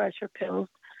blood pressure pills,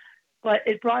 but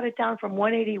it brought it down from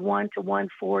 181 to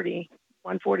 140,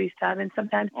 147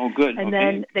 sometimes. Oh, good. And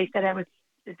then they said I was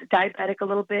diabetic a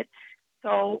little bit.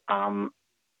 So, and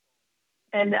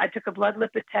I took a blood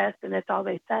lipid test, and that's all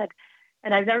they said.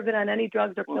 And I've never been on any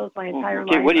drugs or pills my entire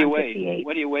life. Okay, what do you I'm weigh? 58.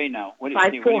 What do you weigh now? What do you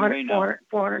weigh now?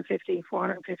 450.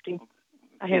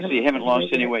 Okay, so you haven't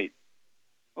lost any weight.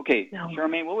 Okay, no.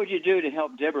 Charmaine, what would you do to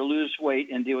help Deborah lose weight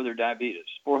and deal with her diabetes?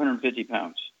 450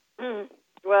 pounds.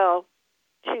 Well,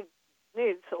 she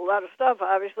needs a lot of stuff,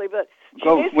 obviously, but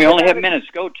we only have minutes.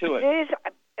 Go to it. It's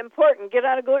important. Get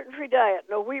on a gluten-free diet.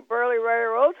 No wheat, barley, rye,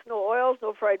 or oats. No oils.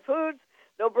 No fried foods.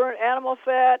 No burnt animal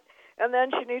fat. And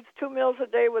then she needs 2 meals a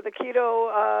day with the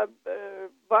keto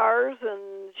bars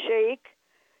and shake.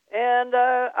 And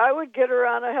I would get her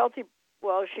on a healthy,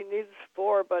 well, she needs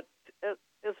 4, but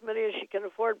as many as she can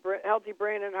afford, healthy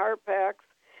brain and heart packs,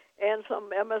 and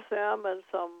some MSM and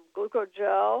some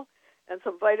glucogel and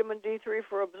some vitamin D3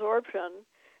 for absorption.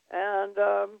 And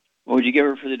What would you give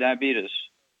her for the diabetes?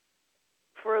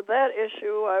 for that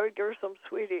issue, I would give her some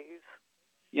sweeties.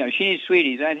 Yeah, she needs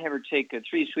sweeties. I'd have her take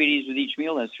 3 sweeties with each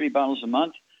meal. That's 3 bottles a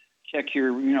month. Check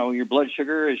your blood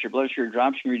sugar. As your blood sugar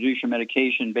drops, you can reduce your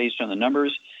medication based on the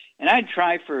numbers. And I'd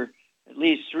try for at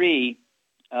least 3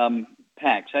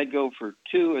 packs. I'd go for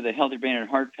 2 of the Healthy Brain and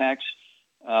Heart packs,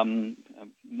 1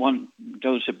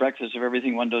 dose at breakfast of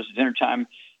everything, 1 dose at dinner time,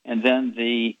 and then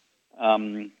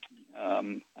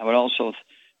I would also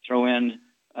throw in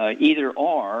either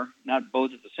or, not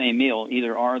both at the same meal,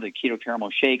 either or the keto caramel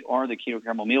shake or the keto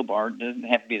caramel meal bar. It doesn't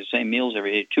have to be the same meals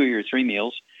every day, 2 or 3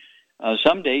 meals.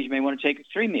 Some days you may want to take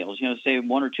 3 meals. Say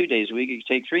 1 or 2 days a week, you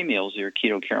can take 3 meals of your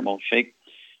keto caramel shake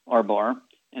or bar.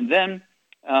 And then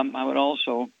I would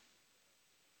also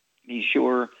be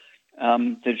sure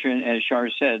that, as Shar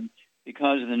said,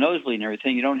 because of the nosebleed and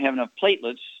everything, you don't have enough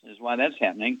platelets, is why that's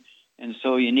happening. And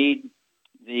so you need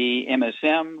the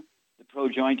MSM, the Pro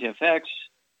Joint FX,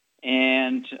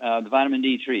 and the vitamin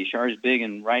D3. Shar is big,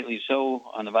 and rightly so,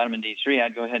 on the vitamin D3.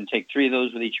 I'd go ahead and take 3 of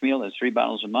those with each meal. That's 3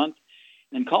 bottles a month.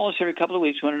 And call us every couple of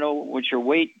weeks. We want to know what your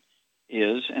weight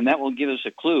is, and that will give us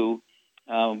a clue,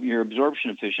 your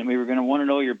absorption efficiency. We were going to want to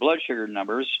know your blood sugar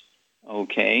numbers,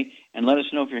 okay, and let us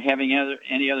know if you're having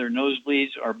any other nosebleeds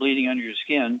or bleeding under your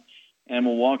skin, and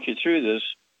we'll walk you through this.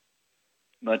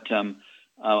 But,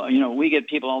 we get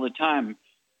people all the time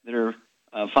that are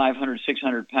 500,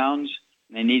 600 pounds,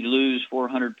 and they need to lose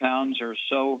 400 pounds or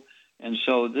so. And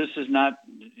so this is not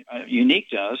unique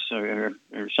to us or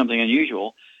something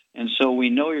unusual. And so we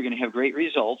know you're going to have great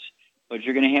results, but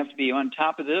you're going to have to be on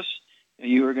top of this.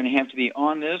 You are going to have to be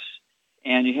on this,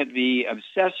 and you have to be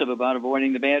obsessive about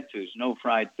avoiding the bad foods. No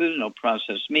fried foods, no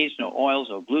processed meats, no oils,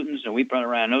 no glutens, no wheat, butter,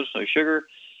 rye, oats, no sugar.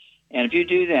 And if you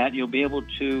do that, you'll be able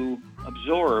to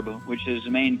absorb, which is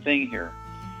the main thing here.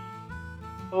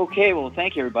 Okay, well,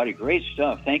 thank you, everybody. Great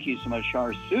stuff. Thank you so much,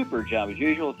 Shar. Super job as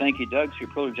usual. Thank you, Doug.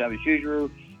 Super job as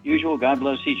usual. God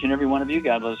bless each and every one of you.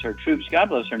 God bless our troops. God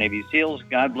bless our Navy SEALs.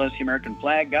 God bless the American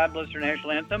flag. God bless our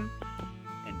national anthem.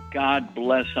 And God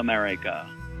bless America.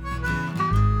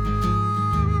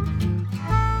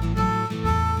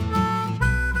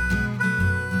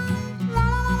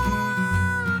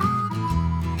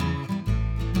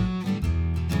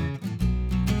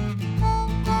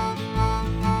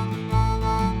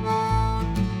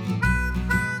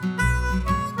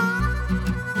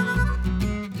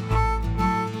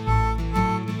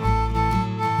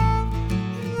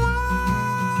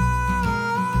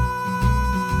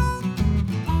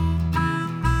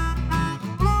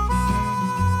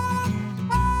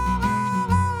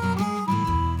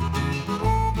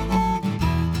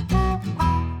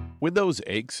 When those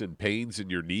aches and pains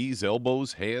in your knees,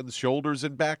 elbows, hands, shoulders,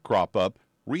 and back crop up,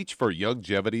 reach for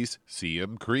Youngevity's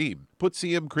CM Cream. Put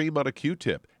CM Cream on a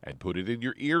Q-tip and put it in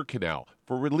your ear canal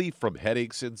for relief from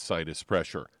headaches and sinus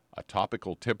pressure. A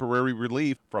topical temporary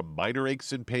relief from minor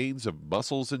aches and pains of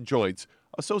muscles and joints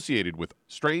associated with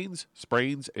strains,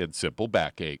 sprains, and simple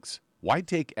backaches. Why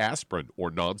take aspirin or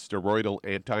non-steroidal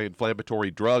anti-inflammatory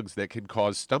drugs that can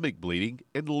cause stomach bleeding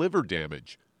and liver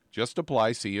damage? Just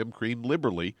apply CM Cream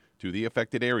liberally to the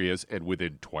affected areas, and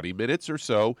within 20 minutes or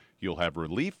so, you'll have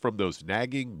relief from those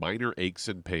nagging minor aches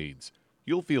and pains.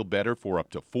 You'll feel better for up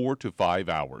to 4 to 5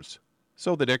 hours.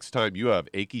 So the next time you have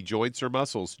achy joints or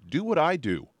muscles, do what I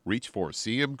do. Reach for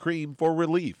CM Cream for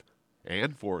relief.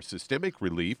 And for systemic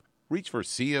relief, reach for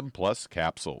CM Plus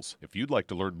capsules. If you'd like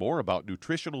to learn more about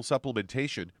nutritional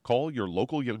supplementation, call your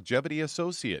local Youngevity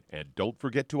associate. And don't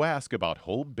forget to ask about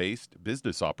home-based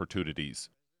business opportunities.